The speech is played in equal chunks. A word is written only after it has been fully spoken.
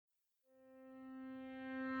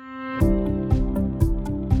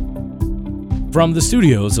From the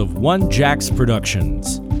studios of One Jax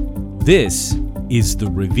Productions, this is The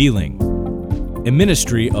Revealing, a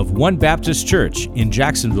ministry of One Baptist Church in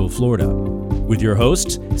Jacksonville, Florida, with your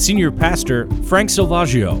hosts, Senior Pastor Frank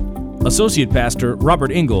Selvaggio, Associate Pastor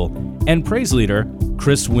Robert Ingle, and Praise Leader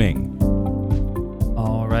Kris Wing.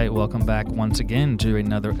 All right, welcome back once again to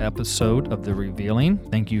another episode of The Revealing.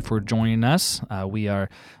 Thank you for joining us. We are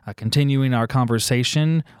continuing our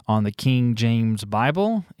conversation on the King James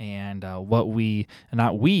Bible and what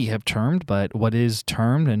not we have termed, but what is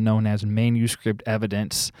termed and known as manuscript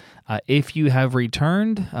evidence. If you have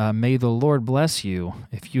returned, may the Lord bless you.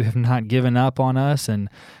 If you have not given up on us and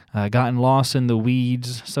gotten lost in the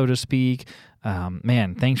weeds, so to speak,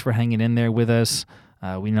 thanks for hanging in there with us.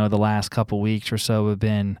 We know the last couple weeks or so have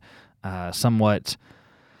been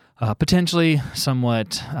potentially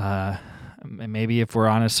somewhat, maybe if we're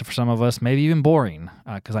honest, for some of us, maybe even boring,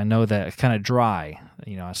 because I know that it's kind of dry.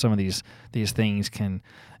 You know, some of these things can,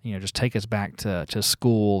 just take us back to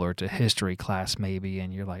school or to history class maybe,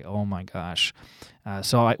 and you're like, oh my gosh.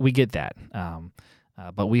 We get that.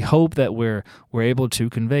 But we hope that we're able to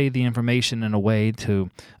convey the information in a way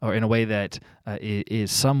that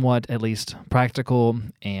is somewhat at least practical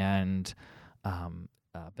and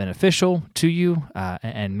beneficial to you,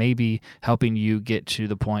 and maybe helping you get to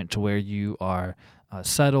the point to where you are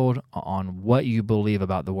settled on what you believe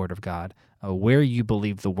about the Word of God, where you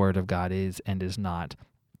believe the Word of God is and is not,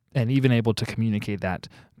 and even able to communicate that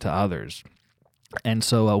to others. And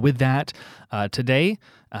so with that, today,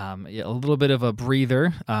 a little bit of a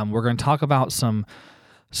breather. We're going to talk about some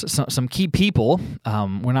key people.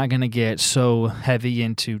 We're not going to get so heavy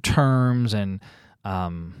into terms and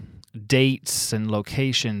dates and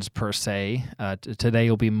locations per se. Today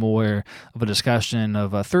will be more of a discussion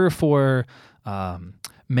of 3 or 4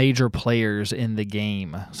 major players in the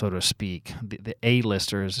game, so to speak, the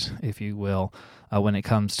A-listers, if you will, when it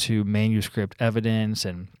comes to manuscript evidence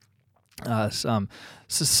and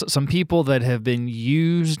some people that have been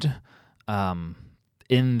used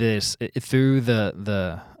in this through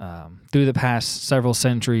the past several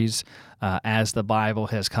centuries as the Bible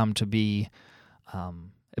has come to be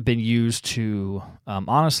been used to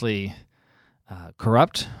honestly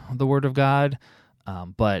corrupt the Word of God,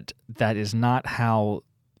 but that is not how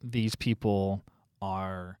these people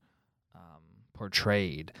are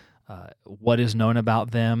portrayed. What is known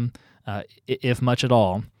about them, if much at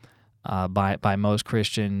all, by most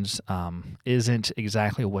Christians, isn't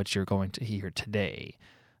exactly what you're going to hear today.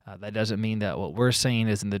 That doesn't mean that what we're saying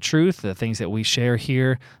isn't the truth. The things that we share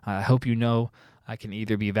here, I hope you know, can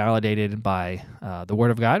either be validated by the Word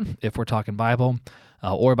of God, if we're talking Bible,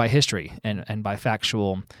 or by history and by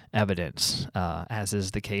factual evidence, as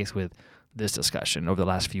is the case with this discussion over the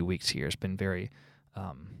last few weeks here. It's been very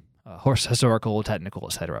historical, technical,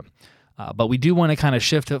 etc. But we do want to kind of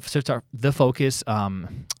shift the focus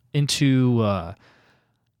into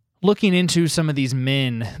looking into some of these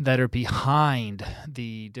men that are behind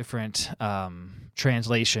the different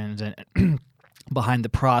translations and behind the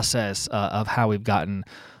process of how we've gotten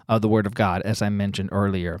the Word of God, as I mentioned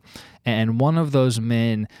earlier. And one of those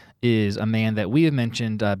men is a man that we have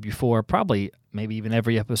mentioned before, probably maybe even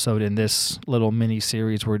every episode in this little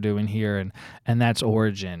mini-series we're doing here, and that's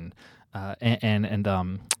Origen.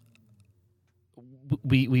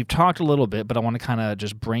 We've talked a little bit, but I want to kind of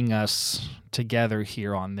just bring us together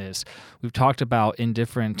here on this. We've talked about in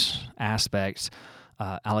different aspects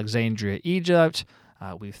Alexandria, Egypt.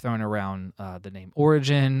 We've thrown around the name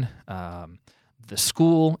Origen, the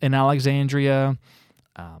school in Alexandria,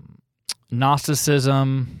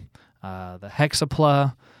 Gnosticism, the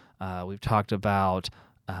Hexapla. We've talked about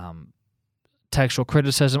textual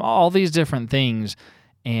criticism, all these different things.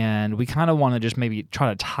 And we kind of want to just maybe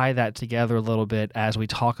try to tie that together a little bit as we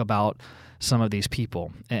talk about some of these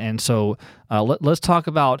people. And so let's talk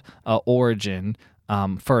about Origen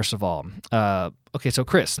first of all. Okay, so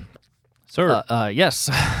Kris. Sir. Yes.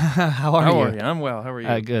 How are you? I'm well. How are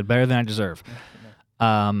you? Good. Better than I deserve.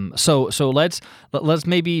 So let's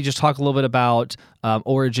maybe just talk a little bit about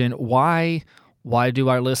Origen. Why do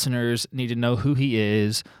our listeners need to know who he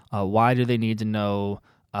is? Why do they need to know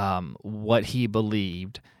what he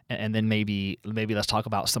believed, and then maybe let's talk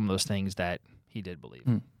about some of those things that he did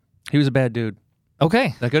believe. He was a bad dude. Okay.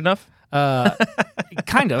 Is that good enough?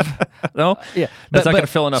 Kind of. No? Yeah. That's not going to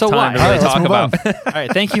fill enough time to really talk about. All right.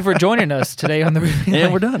 Thank you for joining us today on the Revealing.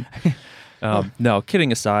 And we're done. No,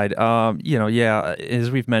 kidding aside,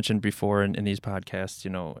 as we've mentioned before in these podcasts,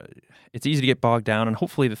 it's easy to get bogged down, and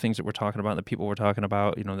hopefully the things that we're talking about, the people we're talking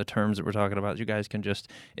about, the terms that we're talking about, you guys can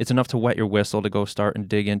it's enough to wet your whistle to go start and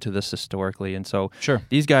dig into this historically. And so sure,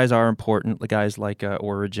 these guys are important, the guys like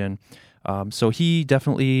Origen. So he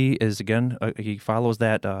definitely is, again, he follows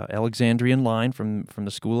that Alexandrian line from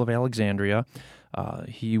the School of Alexandria.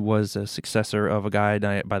 He was a successor of a guy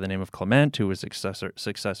by the name of Clement, who was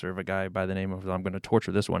successor of a guy by the name of, I'm going to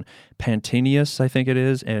torture this one, Pantinius, I think it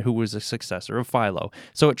is, and who was a successor of Philo.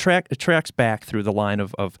 So it tracks back through the line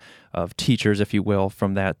of teachers, if you will,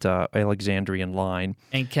 from that Alexandrian line.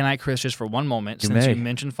 And can I, Kris, just for one moment, You since may. you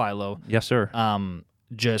mentioned Philo, Yes, sir.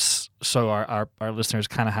 just so our listeners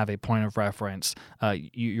kind of have a point of reference,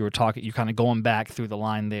 you were talking, you kind of going back through the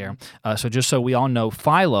line there. So just so we all know,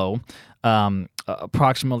 Philo,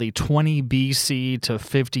 approximately 20 BC to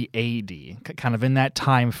 50 AD, kind of in that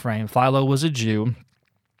time frame. Philo was a Jew,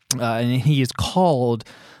 and he is called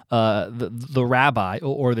the rabbi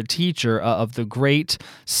or the teacher of the great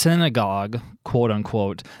synagogue, quote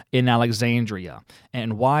unquote, in Alexandria.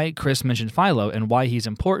 And why Kris mentioned Philo and why he's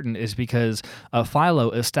important is because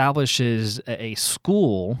Philo establishes a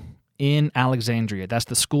school in Alexandria. That's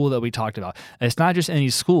the school that we talked about. And it's not just any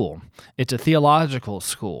school, it's a theological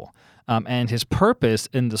school. And his purpose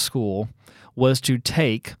in the school was to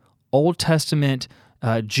take Old Testament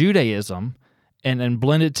Judaism and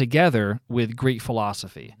blend it together with Greek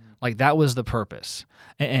philosophy. Like, that was the purpose.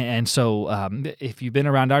 And so if you've been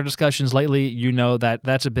around our discussions lately, you know that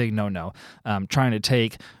that's a big no-no. Trying to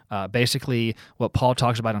take basically what Paul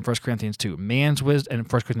talks about in 1 Corinthians 2, man's wisdom,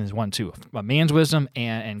 and 1 Corinthians 1, 2, man's wisdom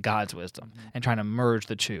and God's wisdom, and trying to merge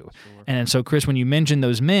the two. Sure. And so, Kris, when you mention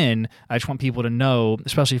those men, I just want people to know,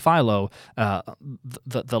 especially Philo,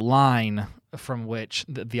 the line from which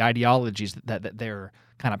the ideologies that they're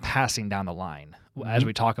kind of passing down the line as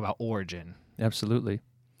we talk about Origen. Absolutely.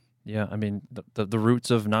 Yeah, I mean, the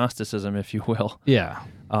roots of Gnosticism, if you will. Yeah.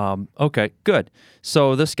 Okay, good.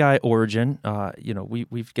 So this guy, Origen,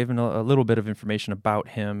 we've given a little bit of information about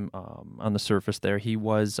him on the surface there. He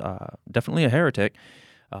was definitely a heretic,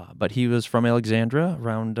 but he was from Alexandria,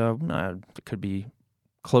 around, it could be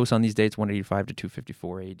close on these dates, 185 to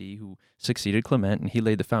 254 AD, who succeeded Clement, and he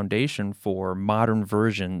laid the foundation for modern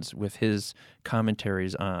versions with his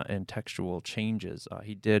commentaries and textual changes.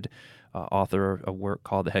 He did author a work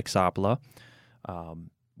called the Hexapla,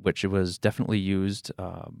 which was definitely used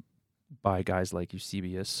by guys like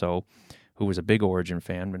Eusebeus, who was a big Origen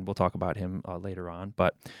fan, and we'll talk about him later on.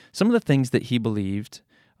 But some of the things that he believed,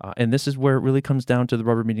 and this is where it really comes down to the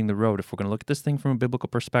rubber meeting the road. If we're going to look at this thing from a biblical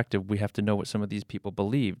perspective, we have to know what some of these people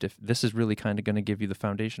believed. If this is really kind of going to give you the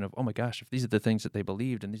foundation of, oh my gosh, if these are the things that they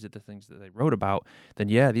believed and these are the things that they wrote about, then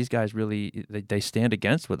yeah, these guys really, they stand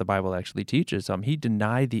against what the Bible actually teaches. He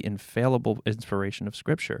denied the infallible inspiration of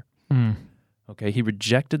Scripture. Okay, he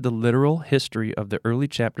rejected the literal history of the early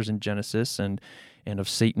chapters in Genesis and of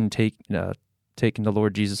Satan taking the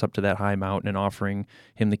Lord Jesus up to that high mountain and offering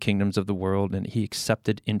him the kingdoms of the world, and he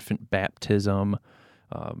accepted infant baptism.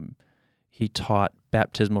 He taught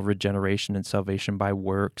baptismal regeneration and salvation by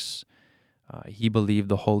works. He believed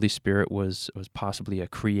the Holy Spirit was possibly a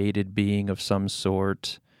created being of some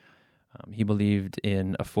sort. He believed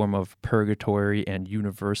in a form of purgatory and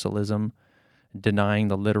universalism, denying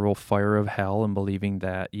the literal fire of hell and believing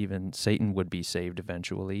that even Satan would be saved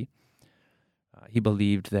eventually. He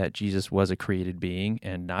believed that Jesus was a created being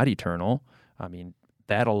and not eternal. I mean,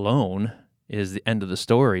 that alone is the end of the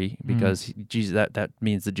story, because Jesus, that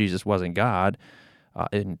means that Jesus wasn't God.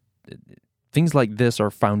 And things like this are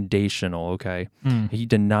foundational, okay? He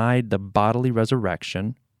denied the bodily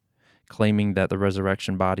resurrection, claiming that the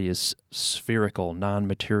resurrection body is spherical,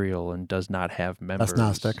 non-material, and does not have members. That's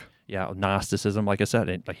Gnostic. Yeah, Gnosticism, like I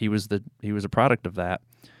said, he was a product of that.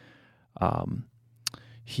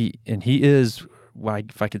 He is,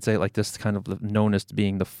 if I could say it like this, kind of known as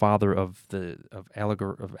being the father of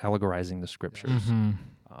allegorizing the Scriptures.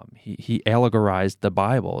 He allegorized the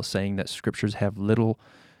Bible, saying that Scriptures have little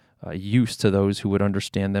use to those who would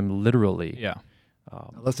understand them literally. Yeah.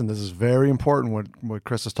 Listen, this is very important what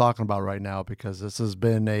Kris is talking about right now, because this has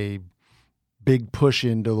been a big push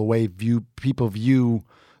into the way people view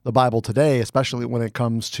the Bible today, especially when it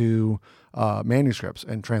comes to manuscripts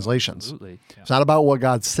and translations. Absolutely. It's not about what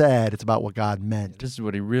God said, it's about what God meant. This is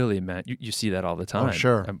what he really meant. You see that all the time. Oh,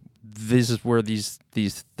 sure. This is where this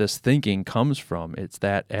thinking comes from. It's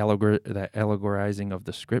that allegorizing of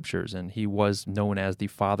the Scriptures, and he was known as the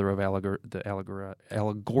father of the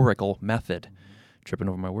allegorical method. Tripping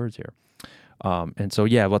over my words here. And so,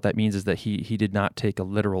 yeah, what that means is that he did not take a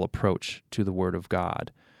literal approach to the Word of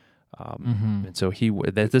God. And so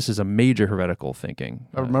this is a major heretical thinking.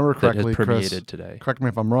 I remember correctly, that has permeated Kris, today. Correct me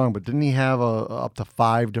if I'm wrong, but didn't he have up to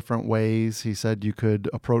 5 different ways he said you could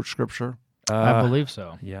approach Scripture? I believe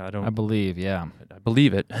so. Yeah, I believe, yeah. I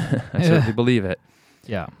believe it. I certainly believe it.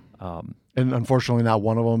 Yeah. And unfortunately, not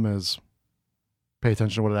one of them is pay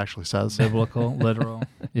attention to what it actually says. Biblical, literal.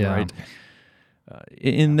 Yeah. Right.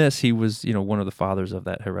 In this, he was, one of the fathers of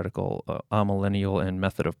that heretical amillennial and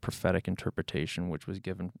method of prophetic interpretation, which was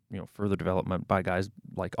given, further development by guys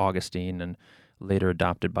like Augustine and later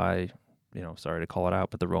adopted by, sorry to call it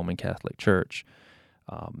out, but the Roman Catholic Church.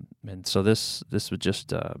 And so this was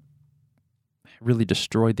just really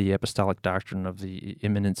destroyed the apostolic doctrine of the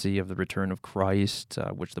imminency of the return of Christ,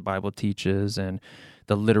 which the Bible teaches, and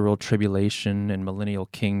the literal tribulation and millennial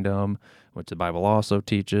kingdom, which the Bible also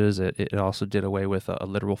teaches. It also did away with a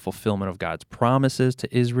literal fulfillment of God's promises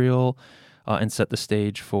to Israel and set the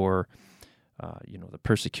stage for, the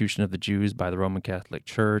persecution of the Jews by the Roman Catholic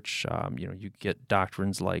Church. You get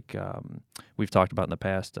doctrines like we've talked about in the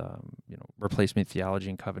past, replacement theology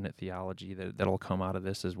and covenant theology that'll come out of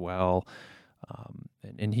this as well.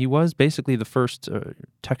 And he was basically the first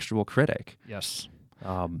textual critic. Yes.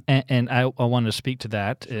 And I want to speak to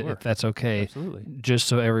that, Sure. if that's okay. Absolutely. Just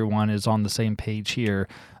so everyone is on the same page here.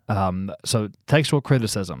 So textual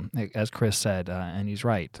criticism, as Kris said, and he's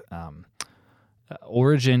right.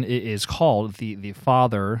 Origen is called the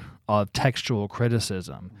father of textual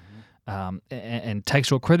criticism. And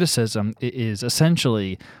textual criticism is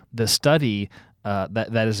essentially the study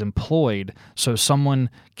that is employed so someone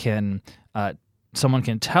can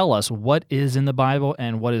tell us what is in the Bible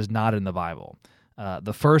and what is not in the Bible.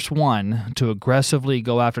 The first one to aggressively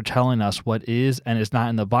go after telling us what is and is not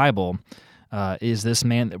in the Bible is this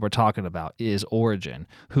man that we're talking about, is Origen,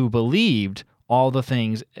 who believed all the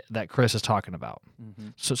things that Kris is talking about.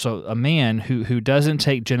 So a man who doesn't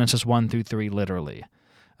take Genesis 1-3 literally.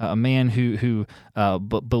 A man who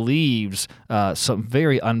believes some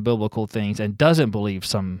very unbiblical things and doesn't believe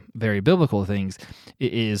some very biblical things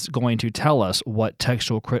is going to tell us what going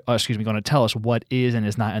to tell us what is and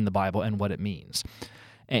is not in the Bible and what it means.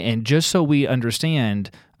 And just so we understand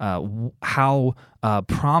how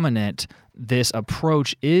prominent this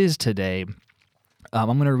approach is today,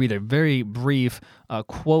 I'm going to read a very brief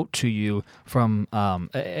quote to you from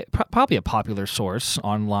probably a popular source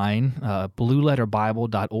online,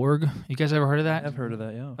 blueletterbible.org. You guys ever heard of that? I've heard of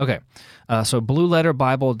that, yeah. Okay. So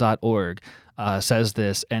blueletterbible.org says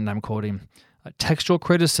this, and I'm quoting, "Textual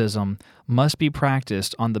criticism must be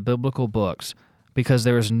practiced on the biblical books because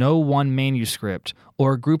there is no one manuscript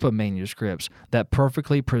or group of manuscripts that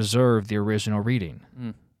perfectly preserve the original reading.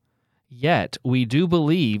 Yet, we do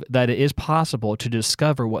believe that it is possible to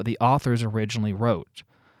discover what the authors originally wrote.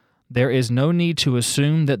 There is no need to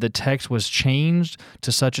assume that the text was changed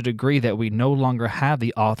to such a degree that we no longer have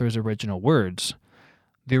the author's original words.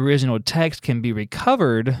 The original text can be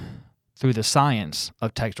recovered through the science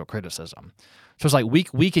of textual criticism." So it's like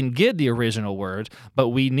we can get the original words, but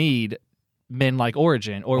we need men like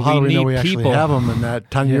Origen, or how do we know we need people. actually have them, and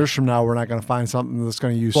that 10 years from now we're not going to find something that's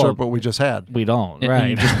going to usurp what we just had? We don't, And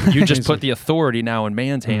right? you just put the authority now in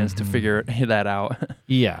man's hands to figure that out.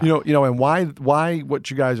 Yeah. And why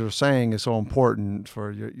what you guys are saying is so important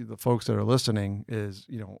for the folks that are listening is,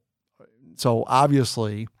 so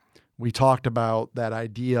obviously we talked about that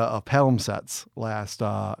idea of palimpsests last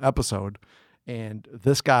episode, and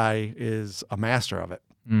this guy is a master of it.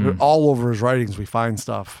 All over his writings we find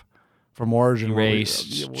stuff from Origen.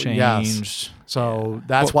 Erased, changed. Yes. So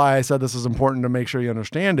that's why I said this is important to make sure you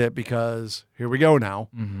understand it, because here we go now.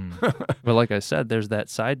 But like I said, there's that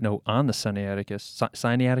side note on the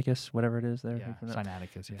Sinaiticus, whatever it is there. Yeah,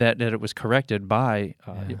 Sinaiticus, yeah. That it was corrected by,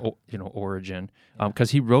 Origen,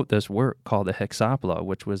 because he wrote this work called the Hexapla,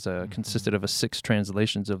 which was consisted of 6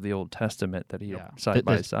 translations of the Old Testament that he side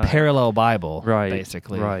by side. Parallel Bible, Right,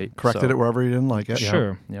 basically. right. Corrected it wherever he didn't like it.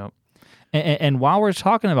 Sure. Yep. And while we're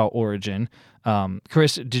talking about Origen,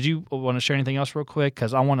 Kris, did you want to share anything else real quick?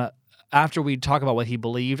 Because I want to, after we talk about what he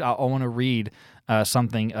believed, I want to read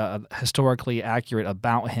something historically accurate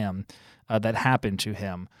about him that happened to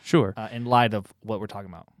him. Sure. In light of what we're talking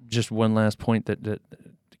about. Just one last point that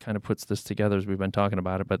kind of puts this together as we've been talking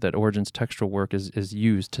about it, but that Origen's textual work is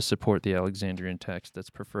used to support the Alexandrian text that's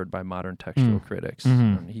preferred by modern textual critics.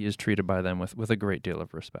 And he is treated by them with a great deal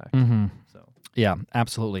of respect. So. Yeah,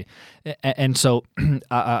 absolutely. And so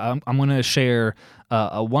I'm going to share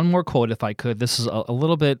one more quote, if I could. This is a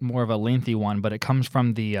little bit more of a lengthy one, but it comes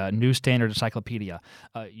from the New Standard Encyclopedia.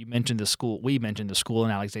 You mentioned the school. We mentioned the school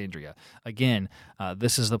in Alexandria. Again,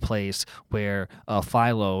 this is the place where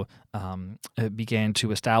Philo began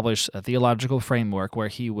to establish a theological framework where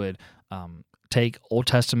he would take Old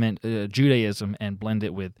Testament Judaism and blend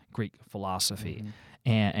it with Greek philosophy.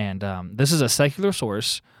 And this is a secular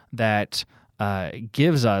source that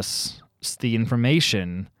gives us the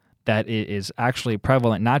information that is actually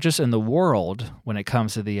prevalent, not just in the world when it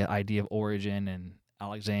comes to the idea of Origen and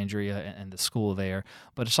Alexandria and the school there,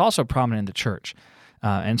 but it's also prominent in the church.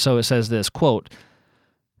 And so it says this, quote,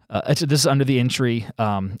 this is under the entry,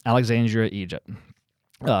 Alexandria, Egypt,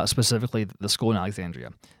 specifically the school in Alexandria.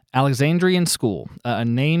 Alexandrian school, a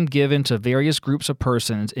name given to various groups of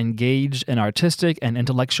persons engaged in artistic and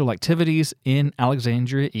intellectual activities in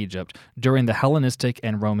Alexandria, Egypt, during the Hellenistic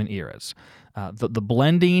and Roman eras. The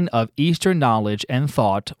blending of Eastern knowledge and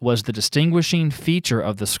thought was the distinguishing feature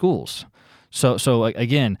of the schools. So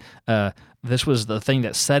again, this was the thing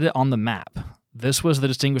that set it on the map. This was the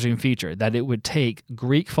distinguishing feature, that it would take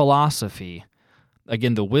Greek philosophy,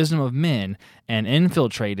 again, the wisdom of men, and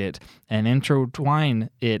infiltrate it and intertwine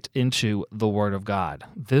it into the Word of God.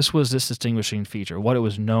 This was this distinguishing feature, what it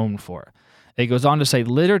was known for. It goes on to say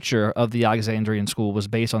literature of the Alexandrian school was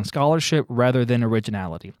based on scholarship rather than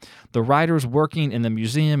originality. The writers working in the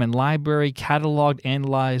museum and library cataloged,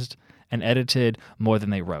 analyzed, and edited more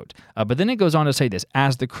than they wrote. But then it goes on to say this,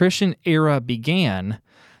 as the Christian era began,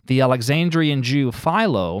 the Alexandrian Jew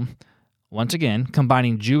Philo, once again,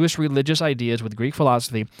 combining Jewish religious ideas with Greek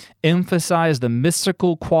philosophy, emphasized the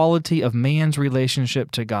mystical quality of man's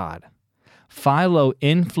relationship to God. Philo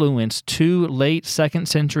influenced two late 2nd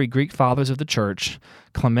century Greek fathers of the church,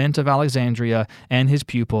 Clement of Alexandria and his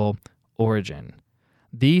pupil, Origen.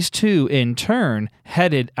 These two, in turn,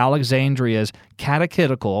 headed Alexandria's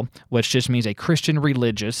catechetical, which just means a Christian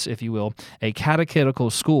religious, if you will, a catechetical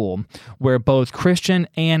school, where both Christian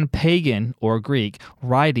and pagan, or Greek,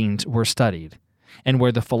 writings were studied, and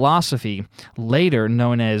where the philosophy, later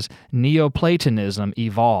known as Neoplatonism,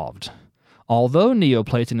 evolved. Although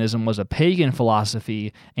Neoplatonism was a pagan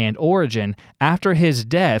philosophy, and Origen, after his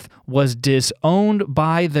death, was disowned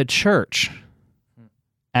by the church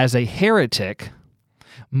as a heretic,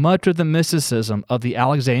 much of the mysticism of the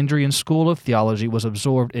Alexandrian school of theology was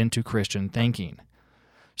absorbed into Christian thinking.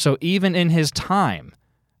 So even in his time,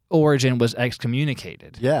 Origen was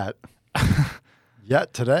excommunicated. Yet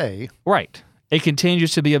today. Right. It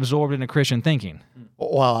continues to be absorbed into Christian thinking.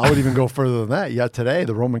 Well, I would even go further than that. Yet today,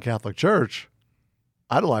 the Roman Catholic Church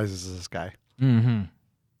idolizes this guy. Mm-hmm.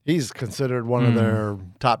 He's considered one of their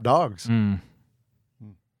top dogs. Mm.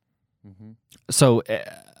 Mm-hmm. So,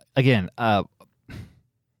 again,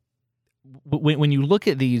 when you look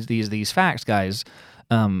at these facts, guys,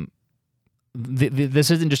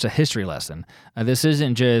 this isn't just a history lesson. This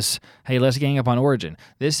isn't just, hey, let's gang up on Origen.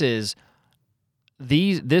 This is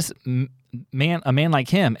a man like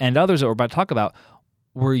him and others that we're about to talk about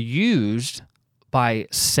were used by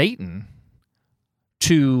Satan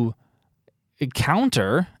to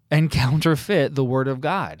counter and counterfeit the Word of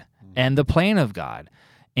God and the plan of God,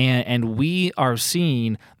 and we are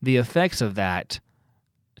seeing the effects of that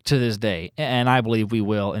to this day, and I believe we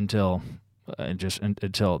will until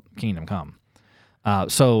kingdom come.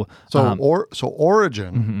 So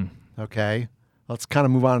Origen. Mm-hmm. Okay, let's kind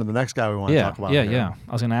of move on to the next guy we want to talk about. Yeah.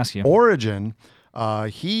 I was going to ask you. Origen,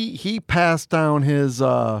 he passed down his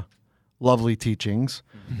lovely teachings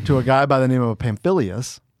to a guy by the name of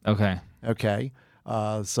Pamphilus. Okay.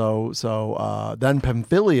 So then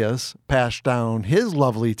Pamphilus passed down his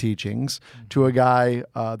lovely teachings to a guy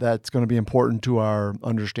that's going to be important to our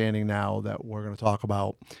understanding now that we're going to talk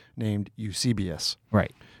about, named Eusebeus.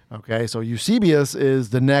 Right. Okay, so Eusebeus is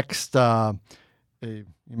the next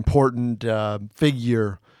important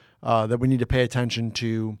figure that we need to pay attention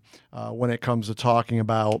to when it comes to talking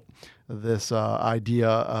about this idea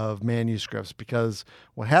of manuscripts, because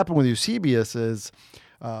what happened with Eusebeus is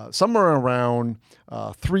somewhere around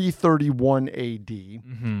 331 A.D.,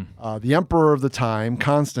 the emperor of the time,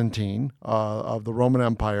 Constantine of the Roman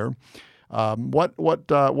Empire.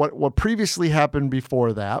 What previously happened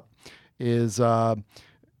before that is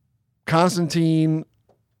Constantine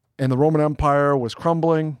and the Roman Empire was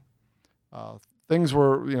crumbling. Things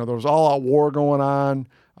were, there was all-out war going on.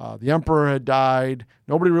 The emperor had died.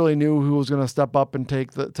 Nobody really knew who was going to step up and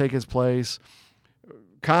take his place.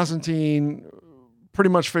 Constantine pretty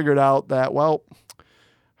much figured out that, well,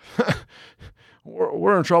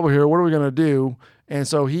 we're in trouble here. What are we going to do? And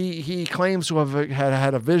so he claims to have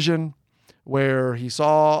had a vision where he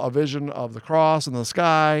saw a vision of the cross in the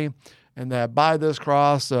sky, and that by this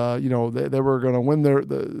cross, they were going to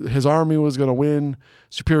win his army was going to win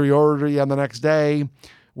superiority on the next day,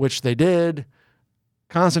 which they did.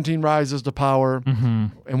 Constantine rises to power,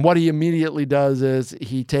 and what he immediately does is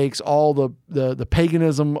he takes all the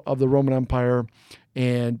paganism of the Roman Empire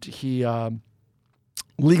and he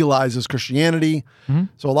legalizes Christianity.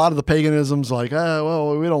 So a lot of the paganism's like,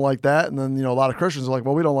 well, we don't like that, and then a lot of Christians are like,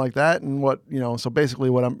 well, we don't like that, and so basically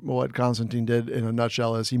what Constantine did in a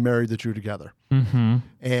nutshell is he married the two together,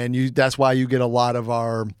 and that's why you get a lot of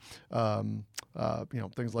our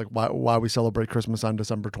things like why we celebrate Christmas on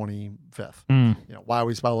December 25th. Why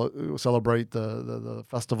we celebrate the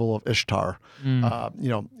festival of Ishtar.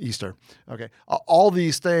 Easter. Okay, all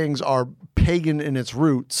these things are pagan in its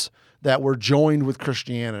roots that were joined with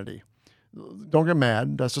Christianity. Don't get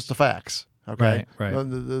mad. That's just the facts. Okay. Right.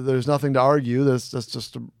 There's nothing to argue. That's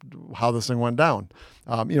just how this thing went down.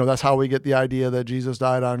 That's how we get the idea that Jesus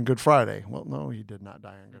died on Good Friday. Well, no, he did not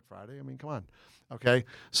die on Good Friday. I mean, come on. Okay.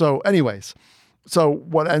 So anyways,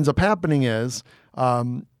 what ends up happening is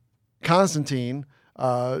Constantine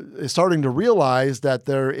is starting to realize that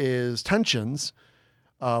there is tensions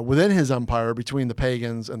within his empire between the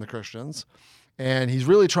pagans and the Christians. And he's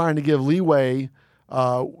really trying to give leeway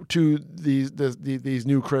to these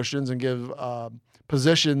new Christians and give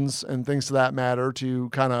positions and things to that matter to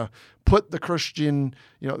kind of put the Christian,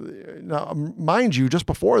 now, mind you, just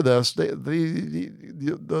before this, the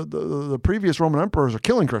previous Roman emperors are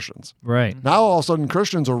killing Christians. Right. Now all of a sudden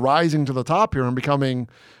Christians are rising to the top here and becoming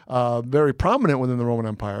very prominent within the Roman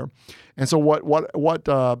Empire. And so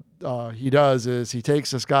what he does is he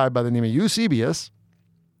takes this guy by the name of Eusebeus,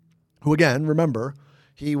 who again, remember,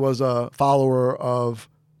 he was a follower of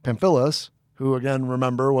Pamphilus, who again,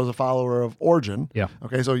 remember, was a follower of Origen. Yeah.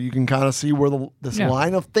 Okay, so you can kind of see where this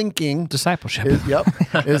line of thinking discipleship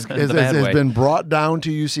has been brought down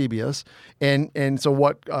to Eusebeus, and so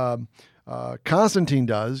what Constantine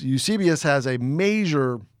does, Eusebeus has a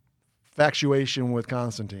major infatuation with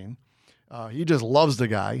Constantine. He just loves the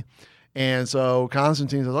guy. And so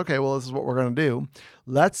Constantine says, okay, well, this is what we're going to do.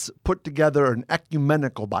 Let's put together an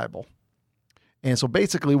ecumenical Bible. And so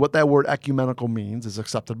basically what that word ecumenical means is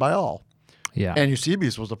accepted by all. Yeah. And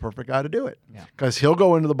Eusebius was the perfect guy to do it. Because he'll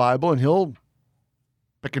go into the Bible and he'll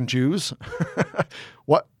pick and choose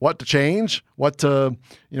what to change, what to,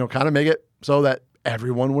 kind of make it so that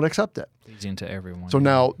everyone would accept it. Pleasing to everyone. So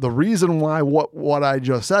now the reason why what I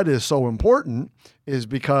just said is so important is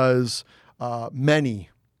because many,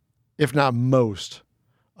 if not most,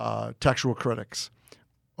 textual critics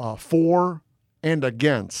for and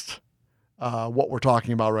against what we're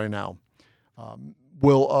talking about right now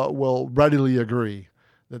will readily agree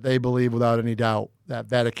that they believe without any doubt that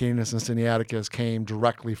Vaticanus and Sinaiticus came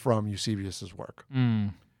directly from Eusebius's work.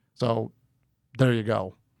 So there you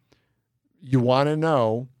go. You want to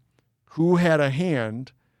know who had a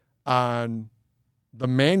hand on the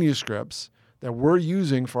manuscripts that we're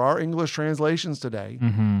using for our English translations today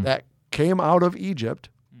that came out of Egypt,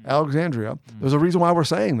 Alexandria. There's a reason why we're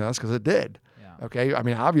saying this, because it did. Okay, I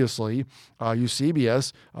mean, obviously,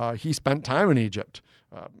 Eusebius, he spent time in Egypt.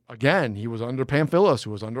 Again, he was under Pamphilus, who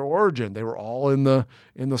was under Origen. They were all in the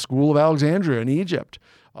school of Alexandria in Egypt.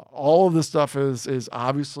 All of this stuff is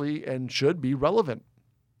obviously and should be relevant.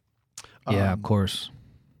 Yeah, of course.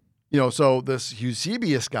 So this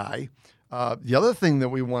Eusebius guy, the other thing that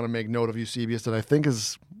we want to make note of Eusebius that I think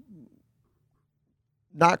is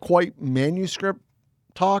not quite manuscript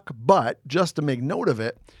talk, but just to make note of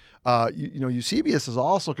it, Eusebius is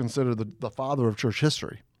also considered the father of church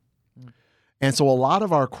history. And so a lot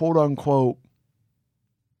of our quote unquote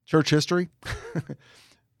church history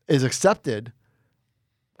is accepted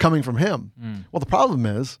coming from him. Well, the problem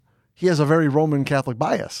is he has a very Roman Catholic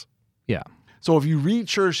bias. Yeah. So if you read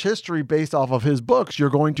church history based off of his books,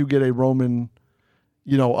 you're going to get a Roman,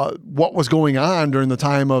 what was going on during the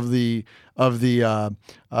time of the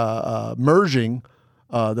merging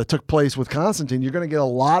that took place with Constantine. You're going to get a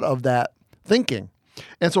lot of that thinking.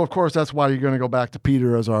 And so, of course, that's why you're going to go back to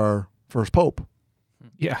Peter as our first pope.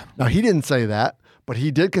 Yeah. Now, he didn't say that, but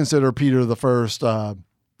he did consider Peter the first,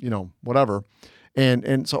 whatever.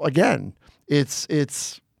 And so, again,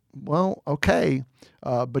 it's well, okay,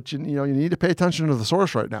 but you need to pay attention to the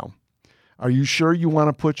source right now. Are you sure you want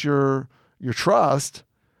to put your trust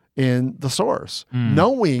in the source,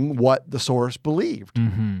 knowing what the source believed?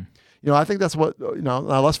 I think that's what, now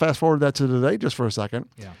let's fast forward that to today just for a second.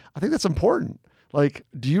 Yeah. I think that's important. Like,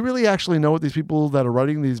 do you really actually know what these people that are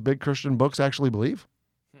writing these big Christian books actually believe?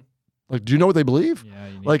 Like, do you know what they believe?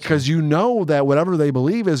 Yeah, because you know that whatever they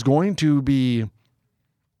believe is going to be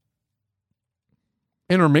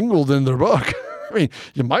intermingled in their book. I mean,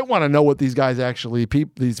 you might want to know what these guys actually,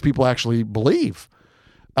 these people actually believe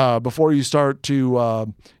before you start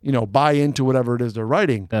to, buy into whatever it is they're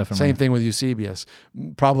writing. Definitely. Same thing with Eusebius.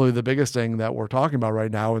 Probably the biggest thing that we're talking about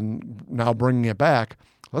right now, and now bringing it back.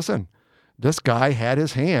 Listen, this guy had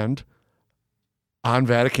his hand on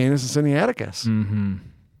Vaticanus and Sinaiticus.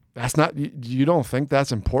 That's not, you don't think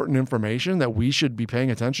that's important information that we should be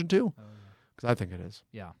paying attention to? Because I think it is.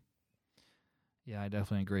 Yeah. Yeah, I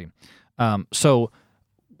definitely agree. So,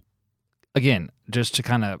 again, just to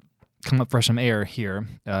kind of come up for some air here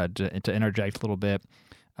to interject a little bit.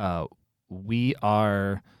 We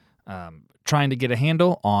are trying to get a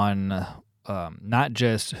handle on not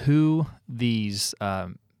just who these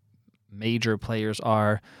major players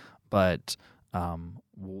are, but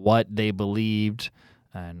what they believed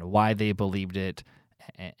and why they believed it.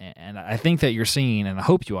 And I think that you're seeing, and I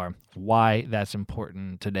hope you are, why that's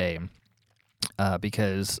important today.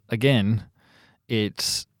 Because, again,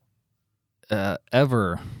 it's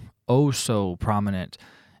ever so prominent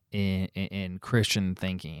in Christian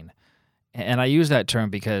thinking. And I use that term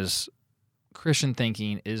because Christian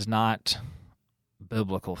thinking is not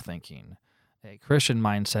biblical thinking. A Christian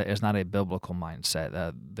mindset is not a biblical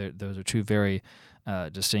mindset. Those are two very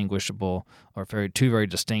distinguishable, or two very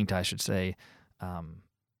distinct, I should say,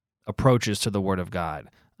 approaches to the Word of God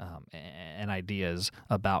and ideas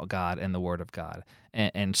about God and the Word of God.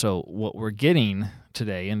 And so what we're getting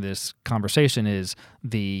today in this conversation is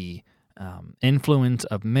the influence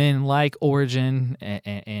of men like Origen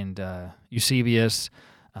and Eusebius,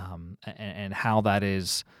 and how that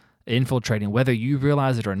is infiltrating, whether you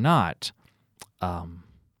realize it or not,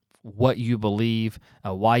 what you believe,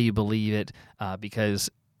 why you believe it, because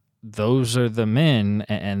those are the men,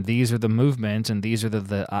 and these are the movements, and these are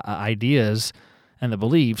the ideas and the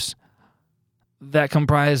beliefs that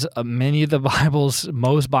comprise many of the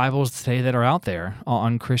most Bibles today that are out there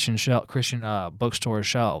on Christian bookstore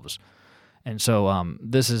shelves. And so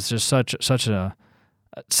this is just such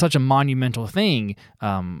a monumental thing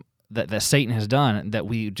that Satan has done, that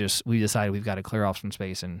we decided we've got to clear off some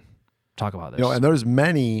space and talk about this. And there's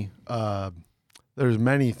many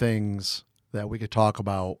things that we could talk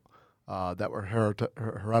about that were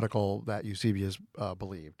heretical that Eusebius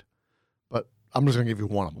believed, but I'm just going to give you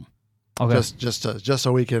one of them. Okay. Just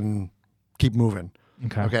so we can keep moving.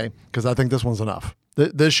 Okay. Because I think this one's enough.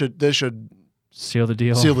 This should seal the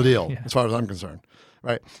deal. Yeah. As far as I'm concerned.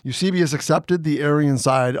 Right. Eusebius accepted the Arian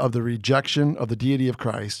side of the rejection of the deity of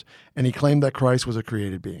Christ, and he claimed that Christ was a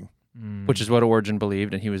created being. Which is what Origen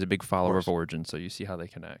believed, and he was a big follower of Origen, so you see how they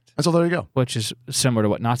connect. And so there you go. Which is similar to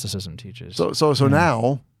what Gnosticism teaches. So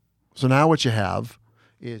now what you have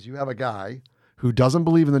is you have a guy who doesn't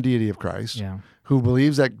believe in the deity of Christ, who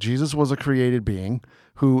believes that Jesus was a created being,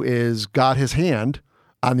 who is got his hand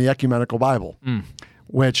on the ecumenical Bible.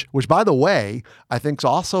 Which, by the way, I think is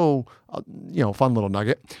also, fun little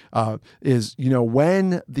nugget, is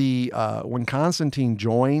when Constantine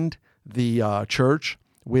joined the church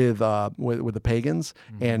with the pagans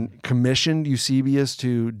and commissioned Eusebius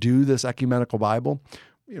to do this ecumenical Bible.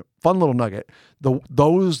 Fun little nugget.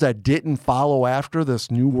 Those that didn't follow after this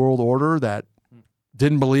new world order, that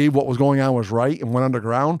didn't believe what was going on was right and went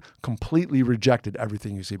underground, completely rejected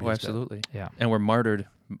everything Eusebius did. Absolutely. Yeah. And were martyred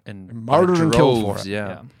and killed for it.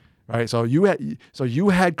 Yeah. Right. So you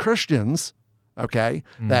had Christians,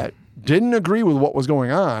 that didn't agree with what was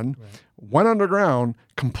going on, went underground,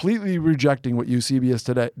 completely rejecting what Eusebius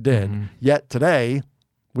did. Yet today,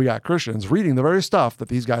 we got Christians reading the very stuff that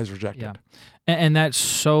these guys rejected. Yeah. And that's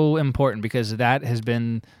so important, because that has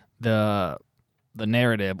been the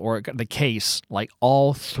narrative, or the case, like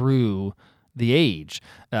all through the age.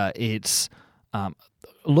 It's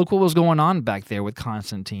look what was going on back there with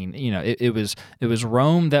Constantine. It was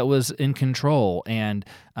Rome that was in control, and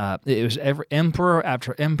it was emperor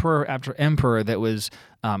after emperor after emperor that was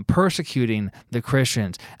persecuting the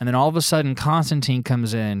Christians. And then all of a sudden, Constantine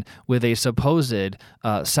comes in with a supposed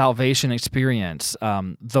salvation experience,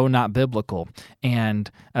 though not biblical.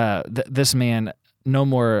 And this man, no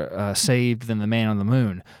more saved than the man on the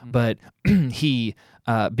moon, but he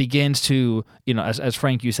begins to, as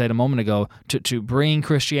Frank, you said a moment ago, to bring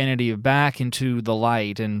Christianity back into the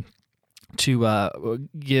light, and to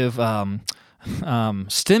give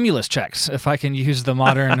stimulus checks, if I can use the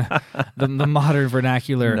modern the modern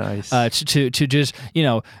vernacular, nice. To just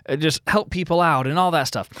just help people out and all that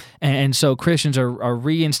stuff. And so Christians are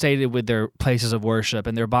reinstated with their places of worship,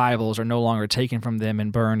 and their Bibles are no longer taken from them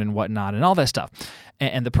and burned and whatnot and all that stuff.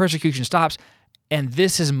 And the persecution stops. And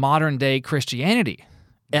this is modern day Christianity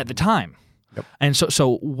at the time. Yep. And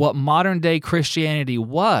so what modern day Christianity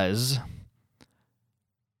was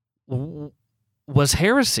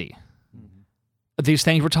heresy. These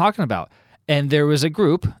things we're talking about. And there was a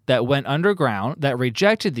group that went underground that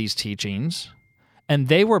rejected these teachings, and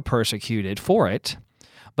they were persecuted for it.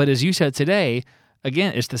 But as you said today,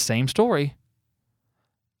 again, it's the same story.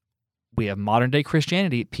 we have modern day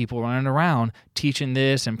Christianity, people running around teaching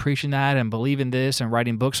this and preaching that and believing this and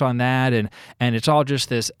writing books on that, and it's all just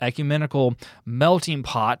this ecumenical melting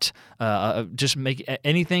pot, just make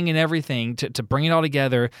anything and everything to bring it all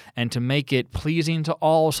together and to make it pleasing to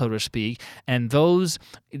all, so to speak. And the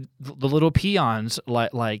little peons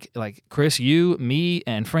like Kris, you, me,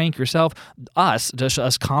 and Frank, yourself, us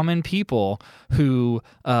common people who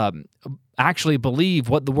actually believe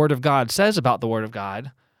what the Word of God says about the Word of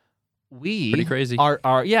God. We pretty crazy.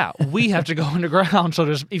 We have to go underground, so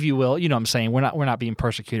just, if you will, you know what I'm saying, we're not being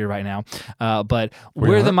persecuted right now, but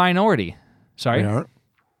we're the minority. Sorry? We aren't?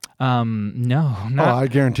 No. Oh, I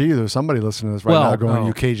guarantee you there's somebody listening to this right now going,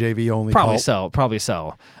 you KJV only Probably cult.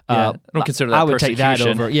 so. I don't consider that I would take that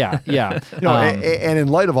over. Yeah. And in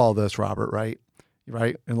light of all this, Robert, right?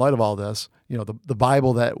 In light of all this, the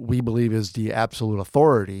Bible that we believe is the absolute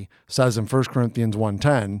authority says in 1 Corinthians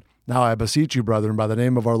 1:10, now I beseech you, brethren, by the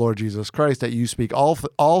name of our Lord Jesus Christ, that you speak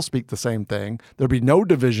all speak the same thing. There be no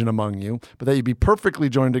division among you, but that you be perfectly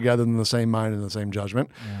joined together in the same mind and the same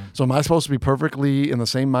judgment. Yeah. So am I supposed to be perfectly in the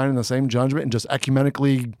same mind and the same judgment and just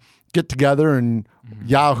ecumenically get together and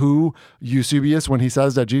Yahoo Eusebius when he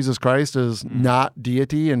says that Jesus Christ is not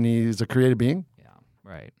deity and he's a created being? Yeah,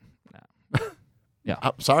 right. Yeah.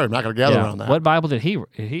 I'm sorry, I'm not going to gather around that. What Bible did he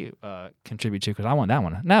contribute to? Because I want that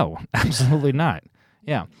one. No, absolutely not.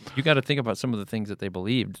 Yeah. You got to think about some of the things that they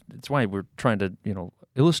believed. It's why we're trying to,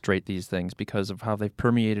 illustrate these things, because of how they've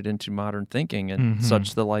permeated into modern thinking and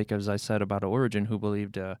such the like, as I said about Origen, who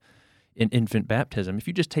believed in infant baptism. If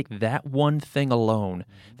you just take that one thing alone,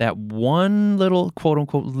 that one little, quote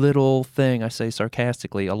unquote, little thing, I say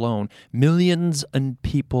sarcastically, alone, millions of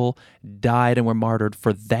people died and were martyred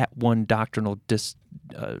for that one doctrinal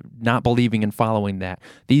not believing and following that.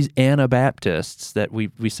 These Anabaptists that we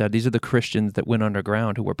said, these are the Christians that went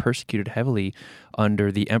underground, who were persecuted heavily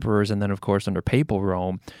under the emperors and then, of course, under papal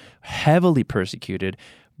Rome, heavily persecuted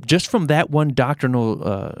just from that one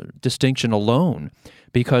doctrinal distinction alone,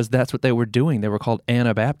 because that's what they were doing. They were called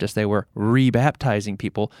Anabaptists. They were rebaptizing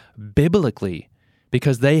people biblically,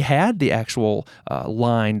 because they had the actual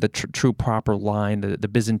line, the true proper line, the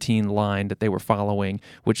Byzantine line that they were following,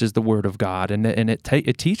 which is the Word of God. And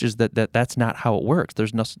it teaches that that's not how it works.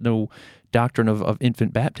 There's no doctrine of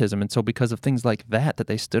infant baptism. And so because of things like that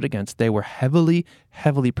they stood against, they were heavily,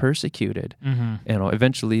 heavily persecuted.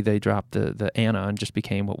 Eventually they dropped the Anna and just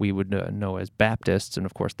became what we would know as Baptists. And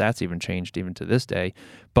of course, that's even changed even to this day.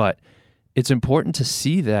 But it's important to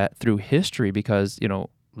see that through history, because,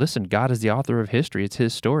 listen, God is the author of history. It's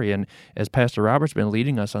His story. And as Pastor Robert's been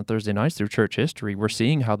leading us on Thursday nights through church history, we're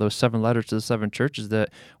seeing how those 7 letters to the 7 churches that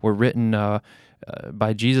were written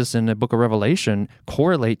by Jesus in the book of Revelation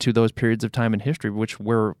correlate to those periods of time in history, which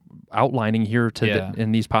we're outlining here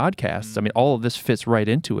in these podcasts. I mean, all of this fits right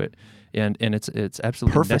into it. And it's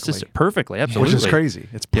absolutely necessary. Perfectly, absolutely. Which is crazy.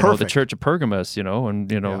 It's perfect. The Church of Pergamos,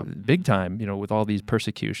 big time, with all these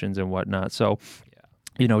persecutions and whatnot. So,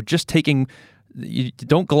 just taking... You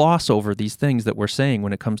don't gloss over these things that we're saying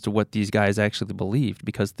when it comes to what these guys actually believed,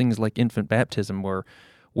 because things like infant baptism were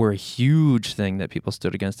a huge thing that people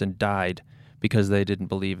stood against and died because they didn't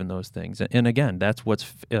believe in those things. And again, that's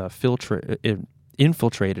what's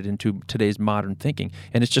infiltrated into today's modern thinking,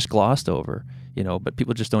 and it's just glossed over, but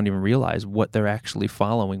people just don't even realize what they're actually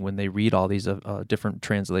following when they read all these different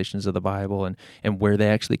translations of the Bible and where they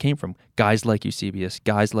actually came from. Guys like Eusebius,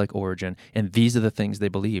 guys like Origen, and these are the things they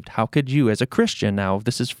believed. How could you, as a Christian, now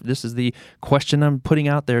this is the question I'm putting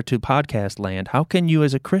out there to podcast land, how can you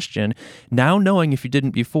as a Christian, now knowing, if you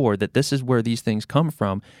didn't before, that this is where these things come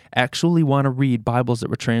from, actually want to read Bibles that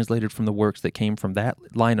were translated from the works that came from that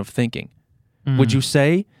line of thinking? Would you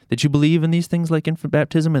say that you believe in these things like infant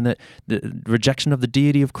baptism and that the rejection of the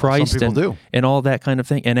deity of Christ and all that kind of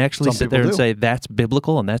thing, and actually sit there and say that's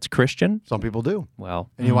biblical and that's Christian? Some people do.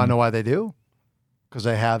 Well, and you want to know why they do? Because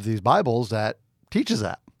they have these Bibles that teaches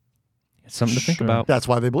that. It's something to think about. That's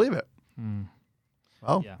why they believe it.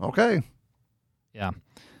 Oh, yeah. Okay. Yeah.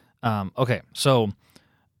 Okay. So,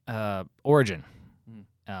 Origen,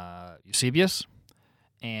 Eusebius.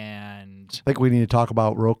 And I think we need to talk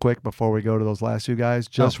about real quick before we go to those last 2 guys.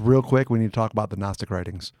 Real quick, we need to talk about the Gnostic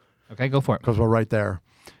writings. Okay, go for it. Because we're right there.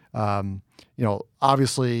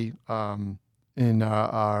 Obviously, in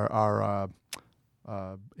our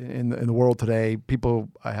in the world today, people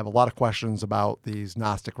have a lot of questions about these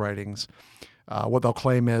Gnostic writings. What they'll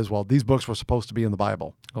claim is, well, these books were supposed to be in the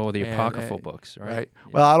Bible. Oh, the apocryphal books, right?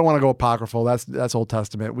 Yeah. Well, I don't want to go apocryphal. That's Old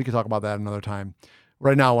Testament. We can talk about that another time.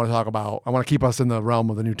 Right now, I want to keep us in the realm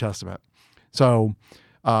of the New Testament. So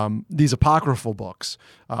these apocryphal books.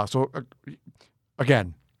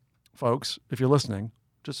 Again, folks, if you're listening,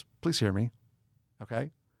 just please hear me,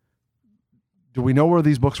 okay? Do we know where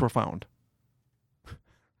these books were found?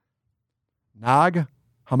 Nag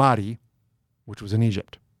Hammadi, which was in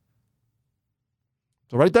Egypt.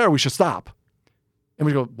 So right there, we should stop. And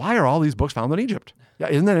we go, why are all these books found in Egypt? Yeah,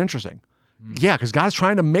 isn't that interesting? Yeah, because God's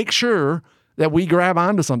trying to make sure that we grab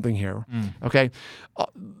onto something here. Okay?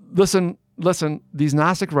 Listen, these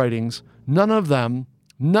Gnostic writings, none of them,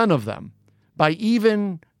 by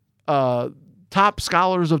even top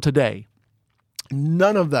scholars of today,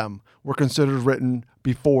 none of them were considered written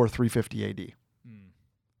before 350 AD.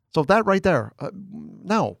 So that right there,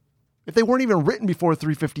 no. If they weren't even written before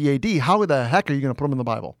 350 AD, how the heck are you going to put them in the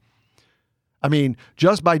Bible? I mean,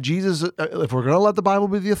 just by Jesus, if we're going to let the Bible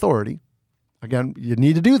be the authority, again, you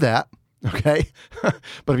need to do that, okay?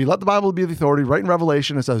 But if you let the Bible be the authority, right in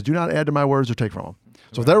Revelation, it says, do not add to my words or take from them.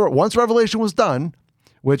 So once Revelation was done,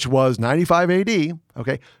 which was 95 AD,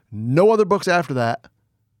 okay, no other books after that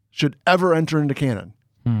should ever enter into canon.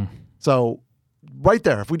 So right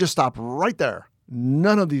there, if we just stop right there,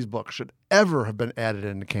 none of these books should ever have been added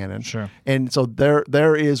into canon. Sure. And so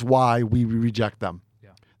there is why we reject them. Yeah.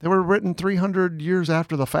 They were written 300 years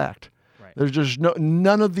after the fact. Right. There's just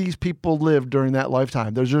none of these people lived during that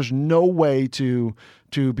lifetime. There's just no way to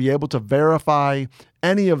be able to verify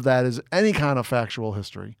any of that as any kind of factual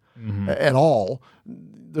history at all.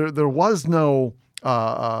 There was no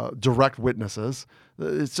direct witnesses.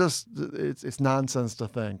 It's just it's nonsense to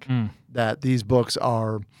think that these books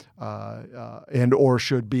are and or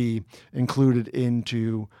should be included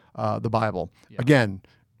into the Bible. Yeah. Again,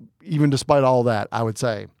 even despite all that, I would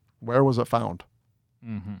say, where was it found?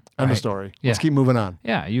 End of story. Let's keep moving on.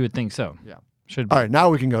 Yeah, you would think so. Yeah, should be. All right, now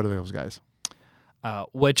we can go to those guys,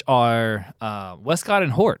 which are Westcott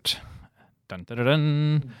and Hort. Dun, dun, dun,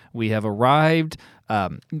 dun. We have arrived.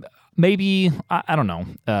 Maybe, I don't know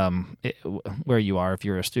where you are, if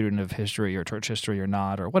you're a student of history or church history or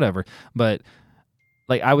not or whatever, but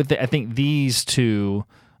like I think these two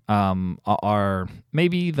are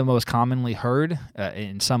maybe the most commonly heard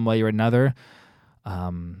in some way or another.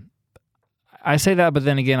 I say that, but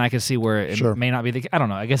then again, I can see where it may not be I don't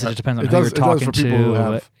know. I guess it just depends on who you're talking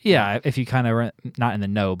to. Yeah, if you kind of are not in the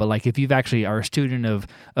know, but like if you've actually are a student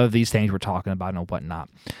of these things we're talking about and whatnot.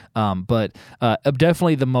 But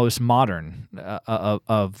definitely the most modern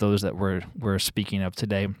of those that we're speaking of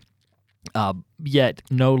today, yet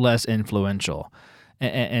no less influential.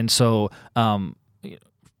 And so,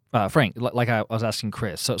 Frank, like I was asking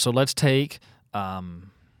Kris, so let's take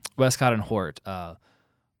Westcott and Hort.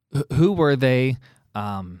 Who were they?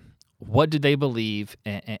 What did they believe?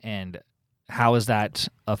 And how is that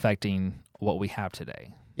affecting what we have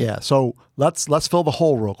today? Yeah. So let's fill the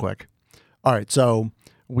hole real quick. All right. So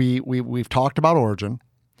we've talked about Origen.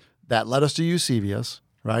 That led us to Eusebeus,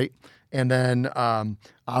 right? And then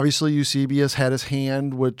obviously Eusebeus had his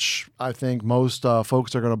hand, which I think most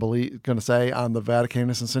folks are going to say, on the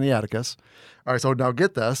Vaticanus and Sinaiticus. All right. So now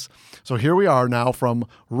get this. So here we are now from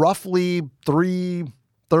roughly 330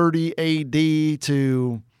 AD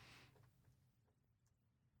to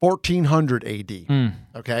 1400 AD.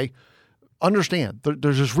 Okay. Understand,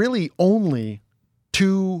 there's just really only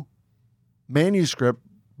two manuscript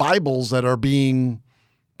Bibles that are being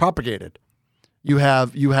propagated. You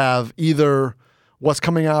have either what's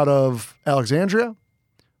coming out of Alexandria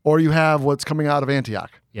or you have what's coming out of Antioch.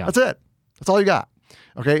 Yeah. That's it. That's all you got.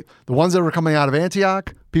 Okay, the ones that are coming out of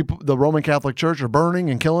Antioch, the Roman Catholic Church are burning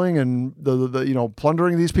and killing and the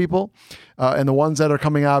plundering these people, and the ones that are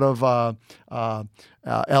coming out of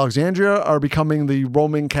Alexandria are becoming the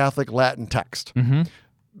Roman Catholic Latin text.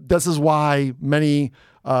 This is why many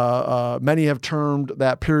have termed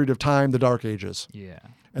that period of time the Dark Ages. Yeah,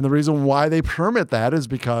 and the reason why they permit that is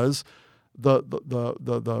because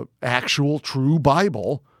the actual true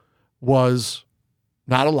Bible was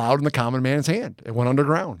not allowed in the common man's hand. It went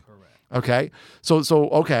underground. Correct. Okay. So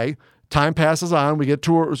time passes on. We get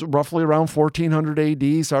to roughly around 1400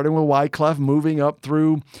 AD, starting with Wycliffe, moving up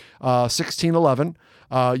through 1611.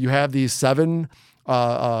 You have these 7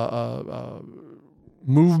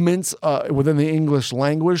 movements within the English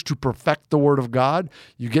language to perfect the Word of God.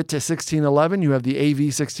 You get to 1611, you have the AV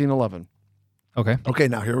 1611. Okay,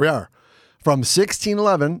 now here we are. From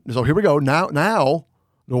 1611, so here we go. Now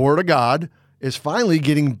the Word of God is finally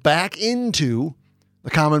getting back into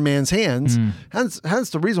the common man's hands. Hence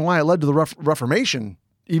the reason why it led to the Reformation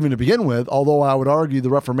even to begin with, although I would argue the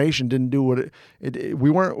Reformation didn't do what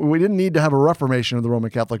we didn't need to have a Reformation of the Roman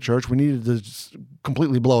Catholic Church. We needed to just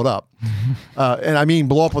completely blow it up. And I mean,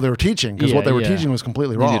 blow up what they were teaching, because what they were teaching was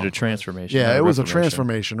completely wrong. Needed a transformation. Yeah, it was a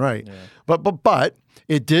transformation, right. Yeah. But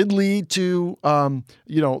it did lead to, the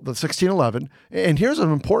 1611. And here's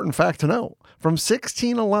an important fact to know. From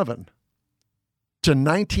 1611 to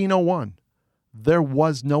 1901, there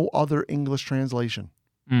was no other English translation.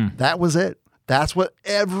 That was it. That's what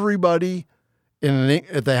everybody,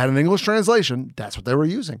 if they had an English translation, that's what they were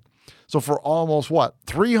using. So for almost,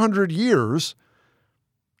 300 years,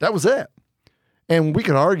 that was it. And we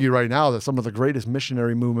can argue right now that some of the greatest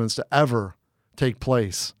missionary movements to ever take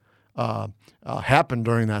place happened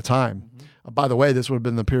during that time. By the way, this would have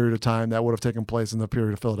been the period of time that would have taken place in the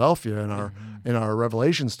period of Philadelphia in our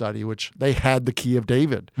Revelation study, which they had the key of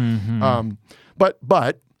David.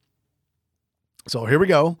 But so here we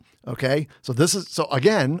go. Okay. So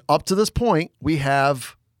again, up to this point, we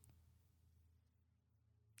have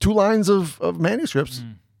 2 lines of manuscripts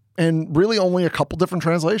and really only a couple different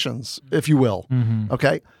translations, if you will.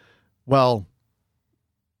 Okay. Well,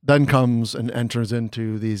 then comes and enters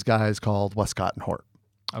into these guys called Westcott and Hort.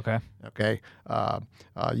 Okay.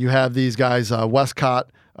 You have these guys,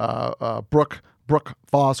 Westcott, Brooke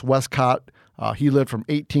Foss Westcott. He lived from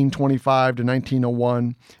 1825 to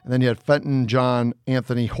 1901. And then you had Fenton John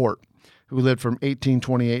Anthony Hort, who lived from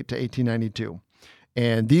 1828 to 1892.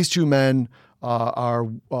 And these 2 men are,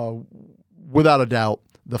 without a doubt,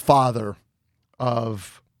 the father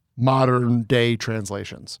of modern day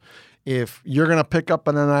translations. If you're going to pick up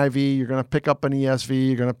an NIV, you're going to pick up an ESV,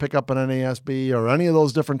 you're going to pick up an NASB, or any of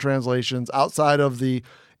those different translations outside of the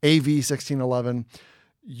AV 1611,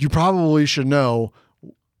 you probably should know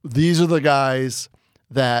these are the guys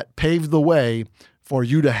that paved the way for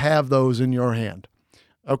you to have those in your hand.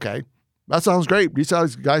 Okay, that sounds great. These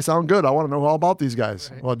guys sound good. I want to know all about these guys.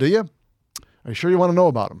 Right. Well, do you? Are you sure you want to know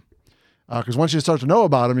about them? Because once you start to know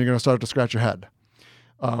about them, you're going to start to scratch your head.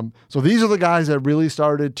 So these are the guys that really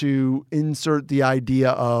started to insert the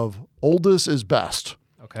idea of oldest is best.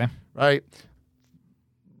 Okay. Right?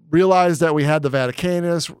 Realized that we had the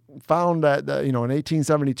Vaticanus, found that in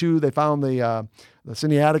 1872 they found the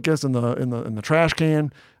Sinaiticus in the trash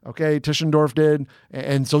can. Okay, Tischendorf did,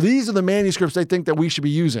 and so these are the manuscripts they think that we should be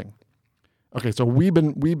using. Okay, so we've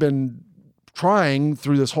been trying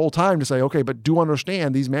through this whole time to say, okay, but do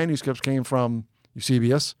understand these manuscripts came from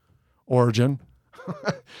Eusebeus, Origen,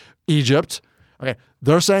 Egypt. Okay,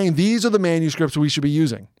 they're saying these are the manuscripts we should be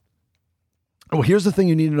using. Well, here's the thing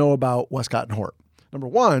you need to know about Westcott and Hort. Number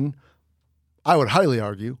one, I would highly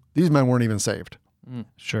argue these men weren't even saved.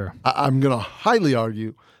 Sure. I'm going to highly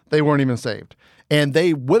argue they weren't even saved. And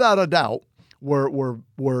they, without a doubt,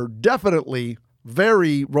 were definitely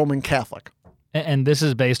very Roman Catholic. And this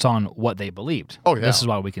is based on what they believed. Oh, yeah. This is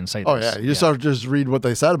why we can say this. Oh, yeah. You start to just read what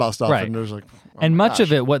they said about stuff, right. And there's like... and much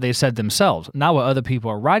of it, what they said themselves, not what other people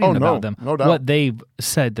are writing about them, no doubt. What they've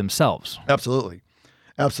said themselves. Absolutely.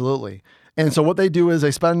 And so what they do is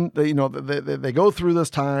they go through this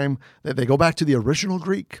time, they go back to the original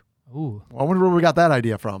Greek. Ooh. I wonder where we got that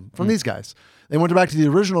idea from these guys. They went back to the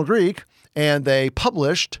original Greek and they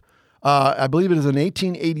published, I believe it is in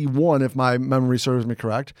 1881, if my memory serves me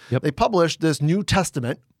correct. Yep. They published this New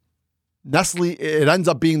Testament. It ends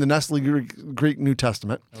up being the Nestle Greek New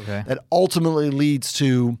Testament. Okay. That ultimately leads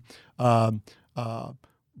to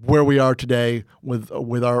where we are today with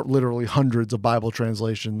our literally hundreds of Bible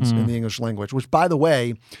translations in the English language, which, by the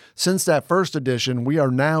way, since that first edition, we are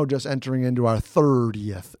now just entering into our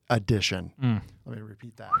 30th edition. Let me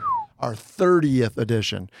repeat that. Our 30th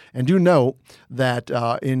edition. And do note that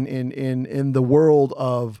in the world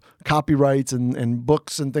of copyrights and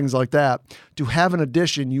books and things like that, to have an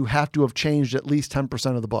edition, you have to have changed at least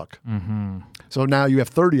 10% of the book. Mm-hmm. So now you have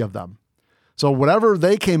 30 of them. So whatever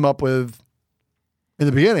they came up with in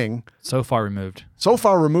the beginning, so far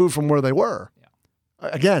removed from where they were. Yeah.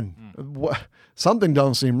 Again, something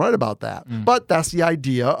doesn't seem right about that. But that's the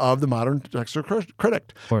idea of the modern textual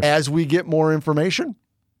critic. As we get more information,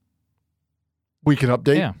 we can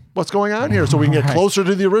update what's going on here so we can get closer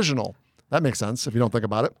to the original. That makes sense if you don't think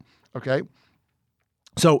about it. Okay.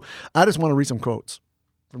 So I just want to read some quotes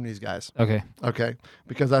from these guys. Okay.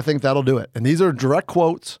 Because I think that'll do it. And these are direct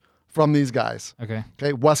quotes from these guys.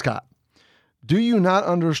 Okay. Westcott. Do you not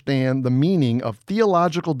understand the meaning of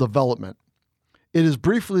theological development? It is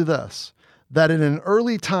briefly this, that in an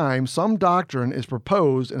early time some doctrine is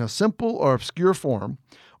proposed in a simple or obscure form,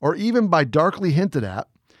 or even by darkly hinted at,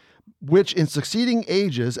 which in succeeding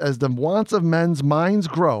ages, as the wants of men's minds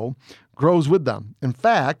grow, grows with them. In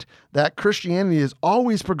fact, that Christianity is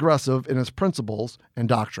always progressive in its principles and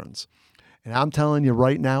doctrines. And I'm telling you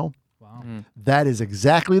right now, Wow. that is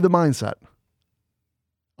exactly the mindset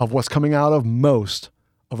of what's coming out of most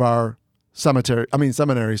of our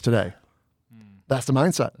seminaries today. That's the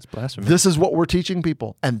mindset. That's blasphemy. This is what we're teaching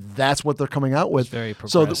people, and that's what they're coming out with. It's very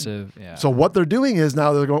progressive. So what they're doing is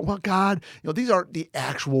now they're going, well, God, these aren't the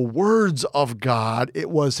actual words of God. It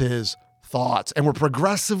was his thoughts. And we're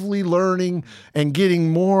progressively learning and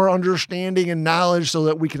getting more understanding and knowledge so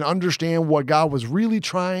that we can understand what God was really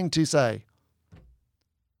trying to say.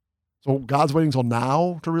 So God's waiting until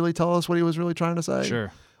now to really tell us what he was really trying to say?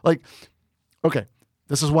 Sure. Like, okay,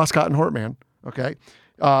 this is Westcott and Hort, man. Okay.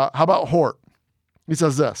 How about Hort? He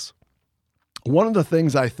says this: one of the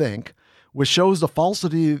things I think which shows the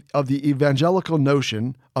falsity of the evangelical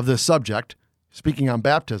notion of this subject, speaking on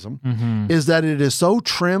baptism, is that it is so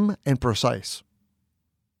trim and precise.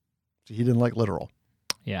 See, he didn't like literal.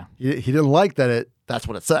 Yeah. He didn't like that's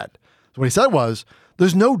what it said. So what he said was,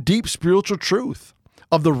 there's no deep spiritual truth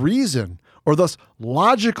of the reason, or thus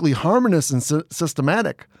logically harmonious and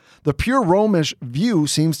systematic. The pure Romish view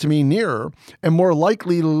seems to me nearer and more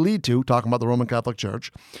likely to lead to, talking about the Roman Catholic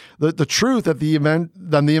Church, the truth than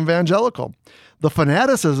the evangelical. The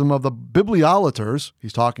fanaticism of the bibliolaters,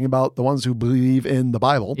 he's talking about the ones who believe in the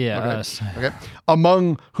Bible. Yeah, okay, us. okay,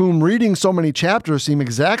 among whom reading so many chapters seem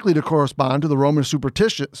exactly to correspond to the Roman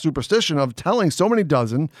superstition of telling so many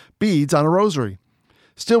dozen beads on a rosary.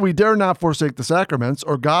 Still, we dare not forsake the sacraments,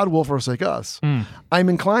 or God will forsake us. I'm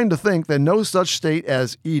inclined to think that no such state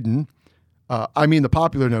as Eden, the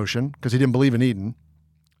popular notion, because he didn't believe in Eden.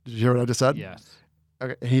 Did you hear what I just said? Yes.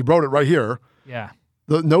 Okay, he wrote it right here. Yeah.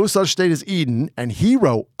 No such state as Eden, and he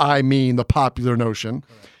wrote, the popular notion,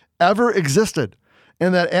 ever existed,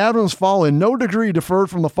 and that Adam's fall in no degree differed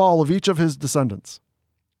from the fall of each of his descendants.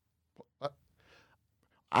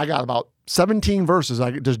 I got about 17 verses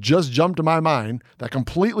that just jumped to my mind that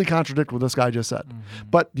completely contradict what this guy just said.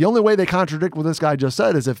 But the only way they contradict what this guy just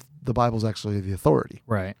said is if the Bible's actually the authority.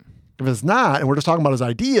 Right. If it's not, and we're just talking about his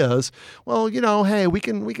ideas, well, hey, we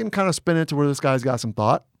can kind of spin it to where this guy's got some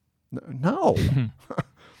thought. No.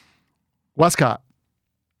 Westcott,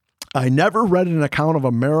 I never read an account of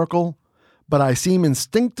a miracle, but I seem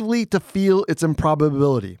instinctively to feel its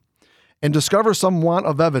improbability and discover some want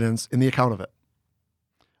of evidence in the account of it.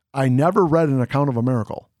 I never read an account of a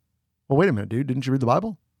miracle. Well, wait a minute, dude. Didn't you read the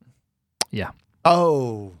Bible? Yeah.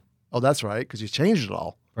 Oh, that's right, because you changed it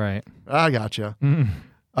all. Right. I gotcha.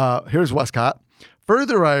 Here's Westcott.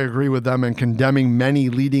 Further, I agree with them in condemning many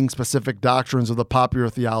leading specific doctrines of the popular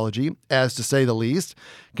theology, as to say the least,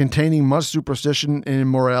 containing much superstition and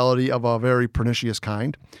immorality of a very pernicious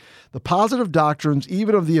kind. The positive doctrines,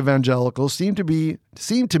 even of the evangelicals, seem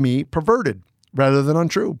to me perverted rather than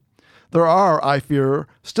untrue. There are, I fear,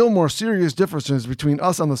 still more serious differences between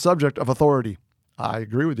us on the subject of authority. I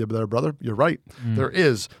agree with you there, brother. You're right. There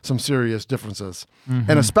is some serious differences.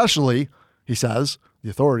 And especially, he says, the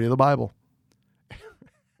authority of the Bible.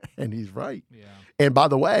 And he's right. Yeah. And by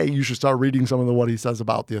the way, you should start reading some of what he says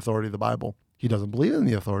about the authority of the Bible. He doesn't believe in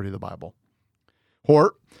the authority of the Bible.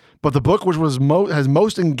 Hort, but the book which has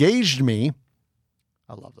most engaged me,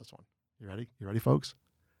 I love this one. You ready? You ready, folks?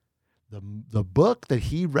 The book that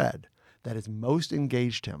he read that has most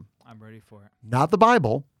engaged him, I'm ready for it. not the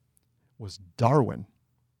Bible, was Darwin.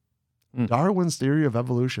 Darwin's Theory of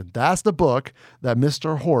Evolution. That's the book that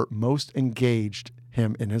Mr. Hort most engaged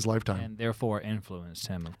him in his lifetime. And therefore influenced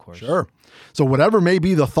him, of course. Sure. So whatever may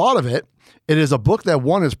be the thought of it, it is a book that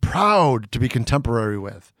one is proud to be contemporary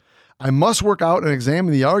with. I must work out and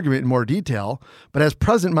examine the argument in more detail, but as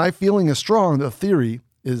present, my feeling is strong that the theory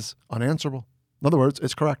is unanswerable. In other words,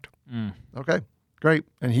 it's correct. Okay, great.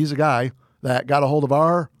 And he's a guy that got a hold of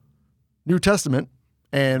our New Testament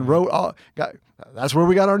and wrote, that's where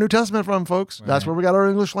we got our New Testament from, folks. Right. That's where we got our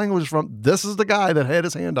English language from. This is the guy that had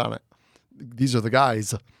his hand on it. These are the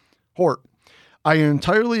guys. Hort, I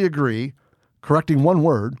entirely agree, correcting one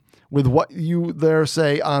word, with what you there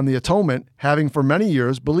say on the atonement, having for many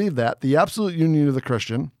years believed that the absolute union of the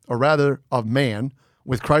Christian, or rather of man,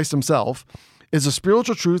 with Christ himself, is a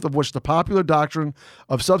spiritual truth of which the popular doctrine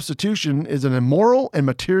of substitution is an immoral and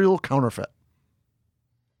material counterfeit.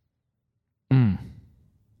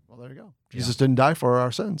 Well, there you go. Jesus didn't die for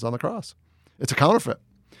our sins on the cross. It's a counterfeit.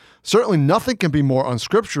 Certainly nothing can be more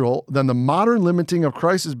unscriptural than the modern limiting of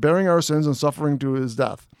Christ's bearing our sins and suffering to his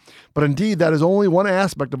death. But indeed, that is only one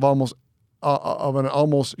aspect of an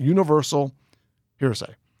almost universal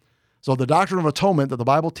hearsay. So the doctrine of atonement that the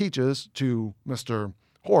Bible teaches to Mr.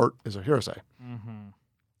 Hort is a hearsay.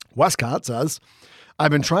 Westcott says, I've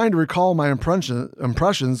been trying to recall my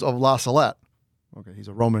impressions of La Salette. Okay, he's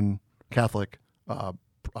a Roman Catholic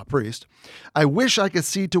priest. I wish I could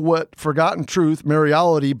see to what forgotten truth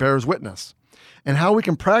Mariology bears witness, and how we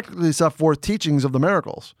can practically set forth teachings of the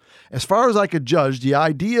miracles. As far as I could judge, the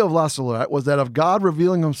idea of La Salette was that of God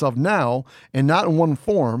revealing himself now, and not in one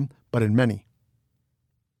form, but in many.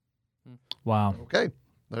 Wow. Okay,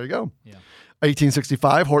 there you go. Yeah.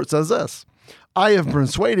 1865, Hort says this: I have been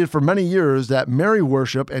persuaded for many years that Mary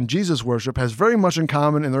worship and Jesus worship has very much in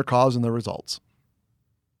common in their cause and their results.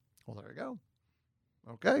 Well, there you go.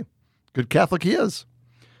 Okay. Good Catholic he is.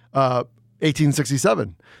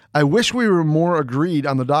 1867. I wish we were more agreed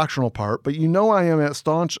on the doctrinal part, but I am at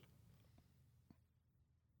staunch...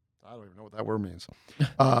 I don't even know what that word means.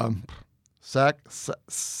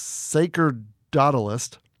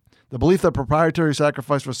 Sacerdotalist. The belief that proprietary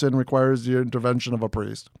sacrifice for sin requires the intervention of a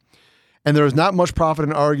priest. And there is not much profit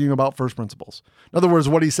in arguing about first principles. In other words,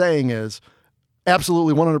 what he's saying is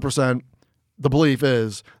absolutely 100% the belief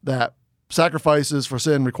is that sacrifices for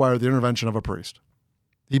sin require the intervention of a priest.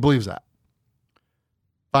 He believes that.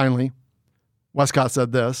 Finally, Westcott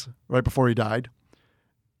said this right before he died: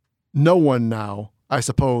 no one now, I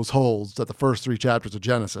suppose, holds that the first 3 chapters of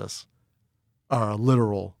Genesis are a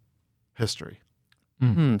literal history.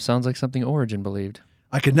 Sounds like something Origen believed.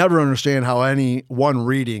 I could never understand how anyone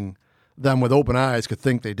reading them with open eyes could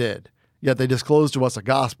think they did. Yet they disclose to us a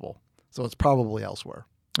gospel, so it's probably elsewhere.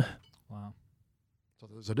 Wow. So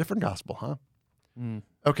there's a different gospel, huh?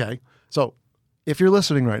 Okay, so if you're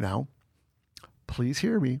listening right now, please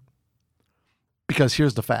hear me, because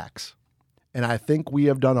here's the facts. And I think we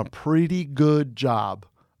have done a pretty good job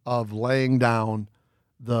of laying down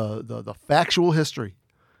the factual history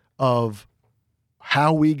of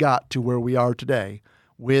how we got to where we are today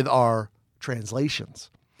with our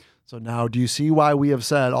translations. So now, do you see why we have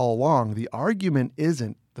said all along the argument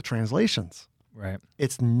isn't the translations? Right.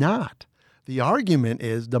 It's not. The argument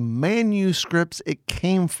is the manuscripts it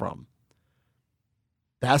came from.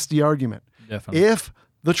 That's the argument. Definitely. If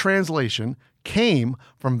the translation came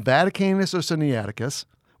from Vaticanus or Sinaiticus,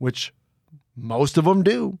 which most of them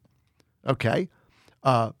do, okay,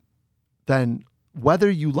 then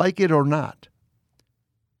whether you like it or not,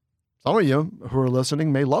 some of you who are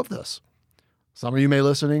listening may love this. Some of you may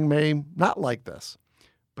not like this.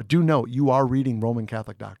 But do note, you are reading Roman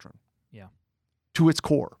Catholic doctrine. Yeah. To its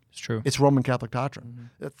core. It's true. It's Roman Catholic doctrine.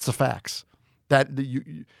 It's the facts.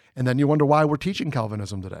 And then you wonder why we're teaching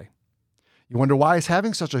Calvinism today. You wonder why it's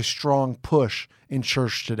having such a strong push in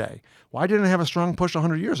church today. Why didn't it have a strong push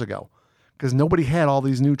 100 years ago? Because nobody had all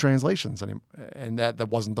these new translations, and that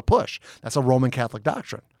wasn't the push. That's a Roman Catholic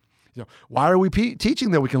doctrine. Why are we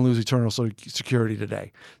teaching that we can lose eternal security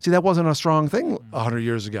today? See, that wasn't a strong thing 100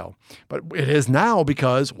 years ago, but it is now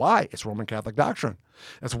because why? It's Roman Catholic doctrine.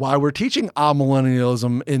 That's why we're teaching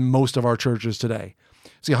amillennialism in most of our churches today.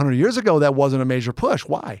 See, 100 years ago, that wasn't a major push.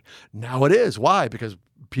 Why? Now it is. Why? Because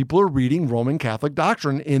people are reading Roman Catholic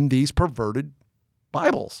doctrine in these perverted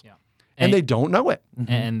Bibles, and they don't know it.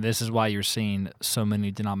 And this is why you're seeing so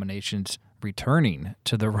many denominations returning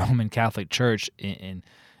to the Roman Catholic Church in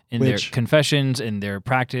their confessions, in their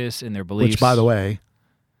practice, in their beliefs. Which, by the way,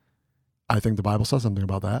 I think the Bible says something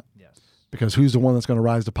about that. Yes. Because who's the one that's going to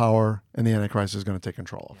rise to power and the Antichrist is going to take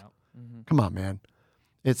control of? Yep. Come on, man.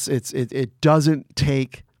 It doesn't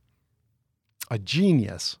take a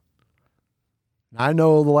genius. I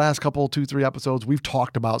know the last couple, 2-3 episodes, we've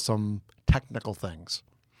talked about some technical things.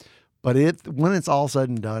 But when it's all said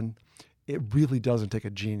and done, it really doesn't take a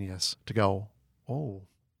genius to go, oh,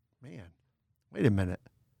 man, wait a minute.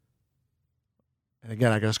 And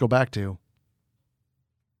again, I just go back to,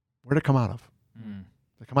 where did it come out of? Did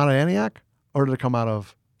it come out of Antioch or did it come out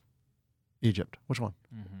of Egypt? Which one?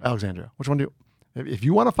 Alexandria. Which one do you? If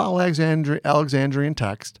you want to follow Alexandrian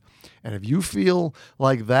text, and if you feel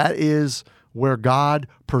like that is where God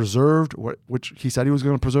preserved, which he said he was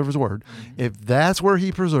going to preserve his word, if that's where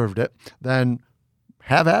he preserved it, then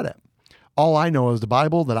have at it. All I know is the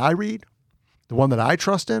Bible that I read, the one that I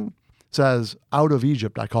trust in, says, out of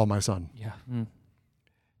Egypt I call my son. Yeah.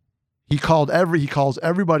 He calls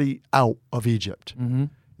everybody out of Egypt.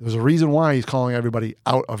 There's a reason why he's calling everybody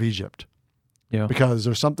out of Egypt. Yeah. Because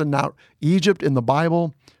there's something now. Egypt in the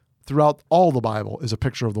Bible, throughout all the Bible, is a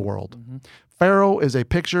picture of the world. Pharaoh is a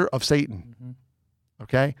picture of Satan.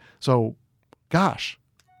 Okay? So, gosh,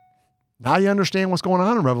 now you understand what's going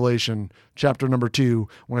on in Revelation chapter number 2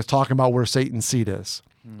 when it's talking about where Satan's seat is.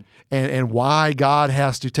 And why God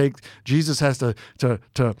has to Jesus has to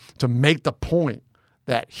make the point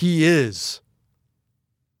that he is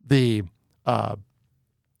the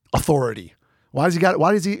authority. Why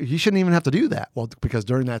does he shouldn't even have to do that? Well, because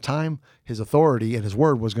during that time, his authority and his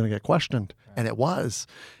word was going to get questioned, and it was.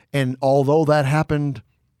 And although that happened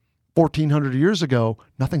 1,400 years ago,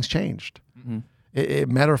 nothing's changed.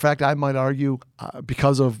 Mm-hmm. Matter of fact, I might argue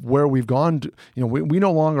because of where we've gone, we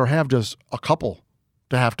no longer have just a couple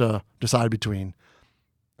to have to decide between.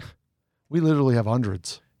 We literally have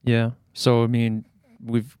hundreds. Yeah. So, I mean,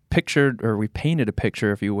 we've painted a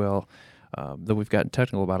picture, if you will, though we've gotten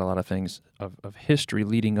technical about a lot of things, of history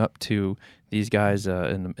leading up to these guys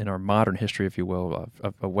in our modern history, if you will,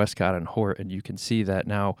 of Westcott and Hort. And you can see that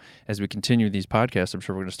now as we continue these podcasts, I'm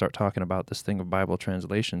sure we're going to start talking about this thing of Bible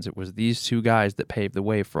translations. It was these two guys that paved the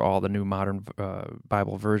way for all the new modern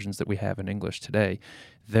Bible versions that we have in English today.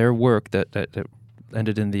 Their work that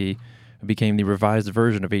became the revised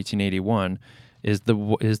version of 1881 is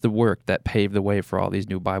the work that paved the way for all these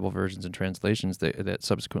new Bible versions and translations that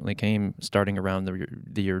subsequently came starting around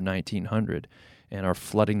the year 1900 and are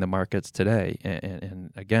flooding the markets today.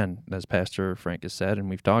 And again, as Pastor Frank has said, and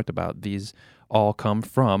we've talked about, these all come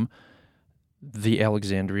from the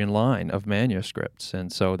Alexandrian line of manuscripts.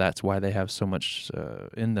 And so that's why they have so much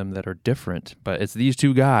in them that are different. But it's these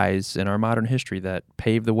two guys in our modern history that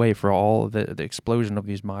paved the way for all of the explosion of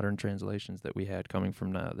these modern translations that we had coming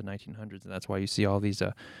from the 1900s. And that's why you see all these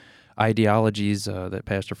ideologies that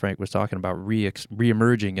Pastor Frank was talking about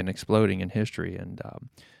re-emerging and exploding in history. And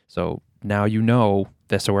so now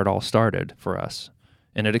that's where it all started for us.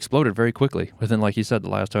 And it exploded very quickly within, like you said, the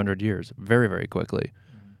last 100 years. Very, very quickly.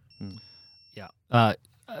 Mm-hmm. Yeah.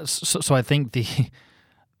 So I think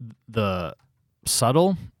the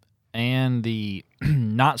subtle and the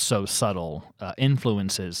not so subtle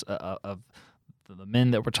influences of the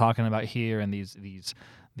men that we're talking about here and these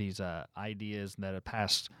ideas that have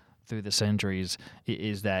passed through the centuries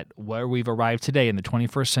is that where we've arrived today in the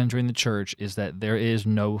 21st century in the church is that there is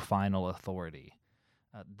no final authority.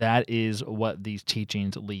 That is what these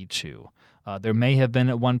teachings lead to. There may have been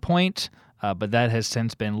at one point, but that has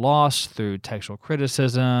since been lost through textual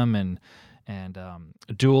criticism and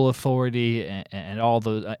dual authority and all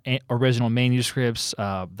the original manuscripts.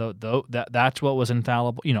 That's what was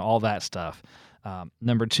infallible. All that stuff.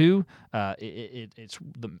 Number two, it's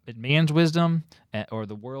man's wisdom or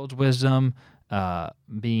the world's wisdom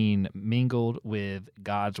being mingled with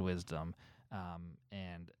God's wisdom,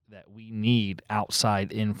 and that we need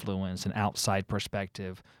outside influence and outside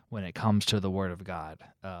perspective when it comes to the Word of God.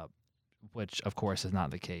 Which, of course, is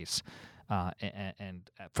not the case. And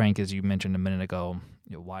Frank, as you mentioned a minute ago,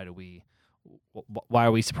 why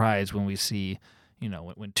are we surprised when we see,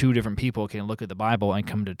 when two different people can look at the Bible and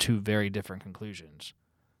come to two very different conclusions?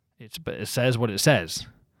 But it says what it says,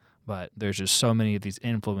 but there's just so many of these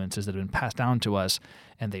influences that have been passed down to us,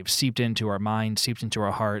 and they've seeped into our minds, seeped into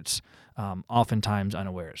our hearts, oftentimes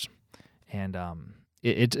unawares. And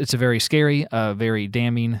it's a very scary, very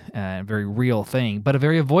damning, very real thing, but a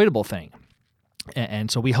very avoidable thing. And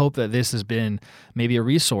so we hope that this has been maybe a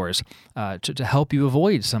resource to help you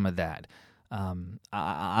avoid some of that.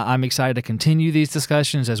 I'm excited to continue these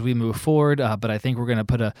discussions as we move forward, but I think we're going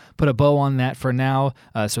to put a bow on that for now.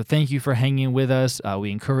 So thank you for hanging with us. We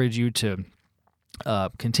encourage you to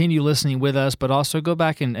continue listening with us, but also go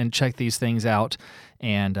back and check these things out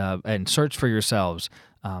and search for yourselves.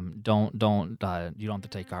 You don't have to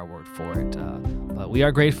take our word for it. But we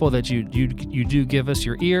are grateful that you do give us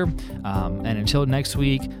your ear. And until next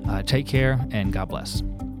week, take care and God bless.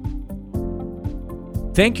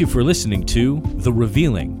 Thank you for listening to The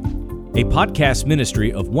Revealing, a podcast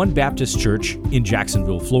ministry of One Baptist Church in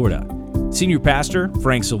Jacksonville, Florida. Senior Pastor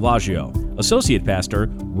Frank Selvaggio, Associate Pastor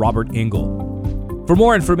Robert Ingle. For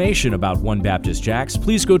more information about One Baptist Jax,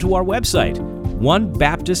 please go to our website,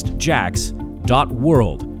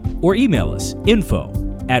 onebaptistjax.world, or email us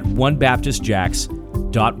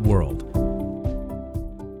info@onebaptistjax.world.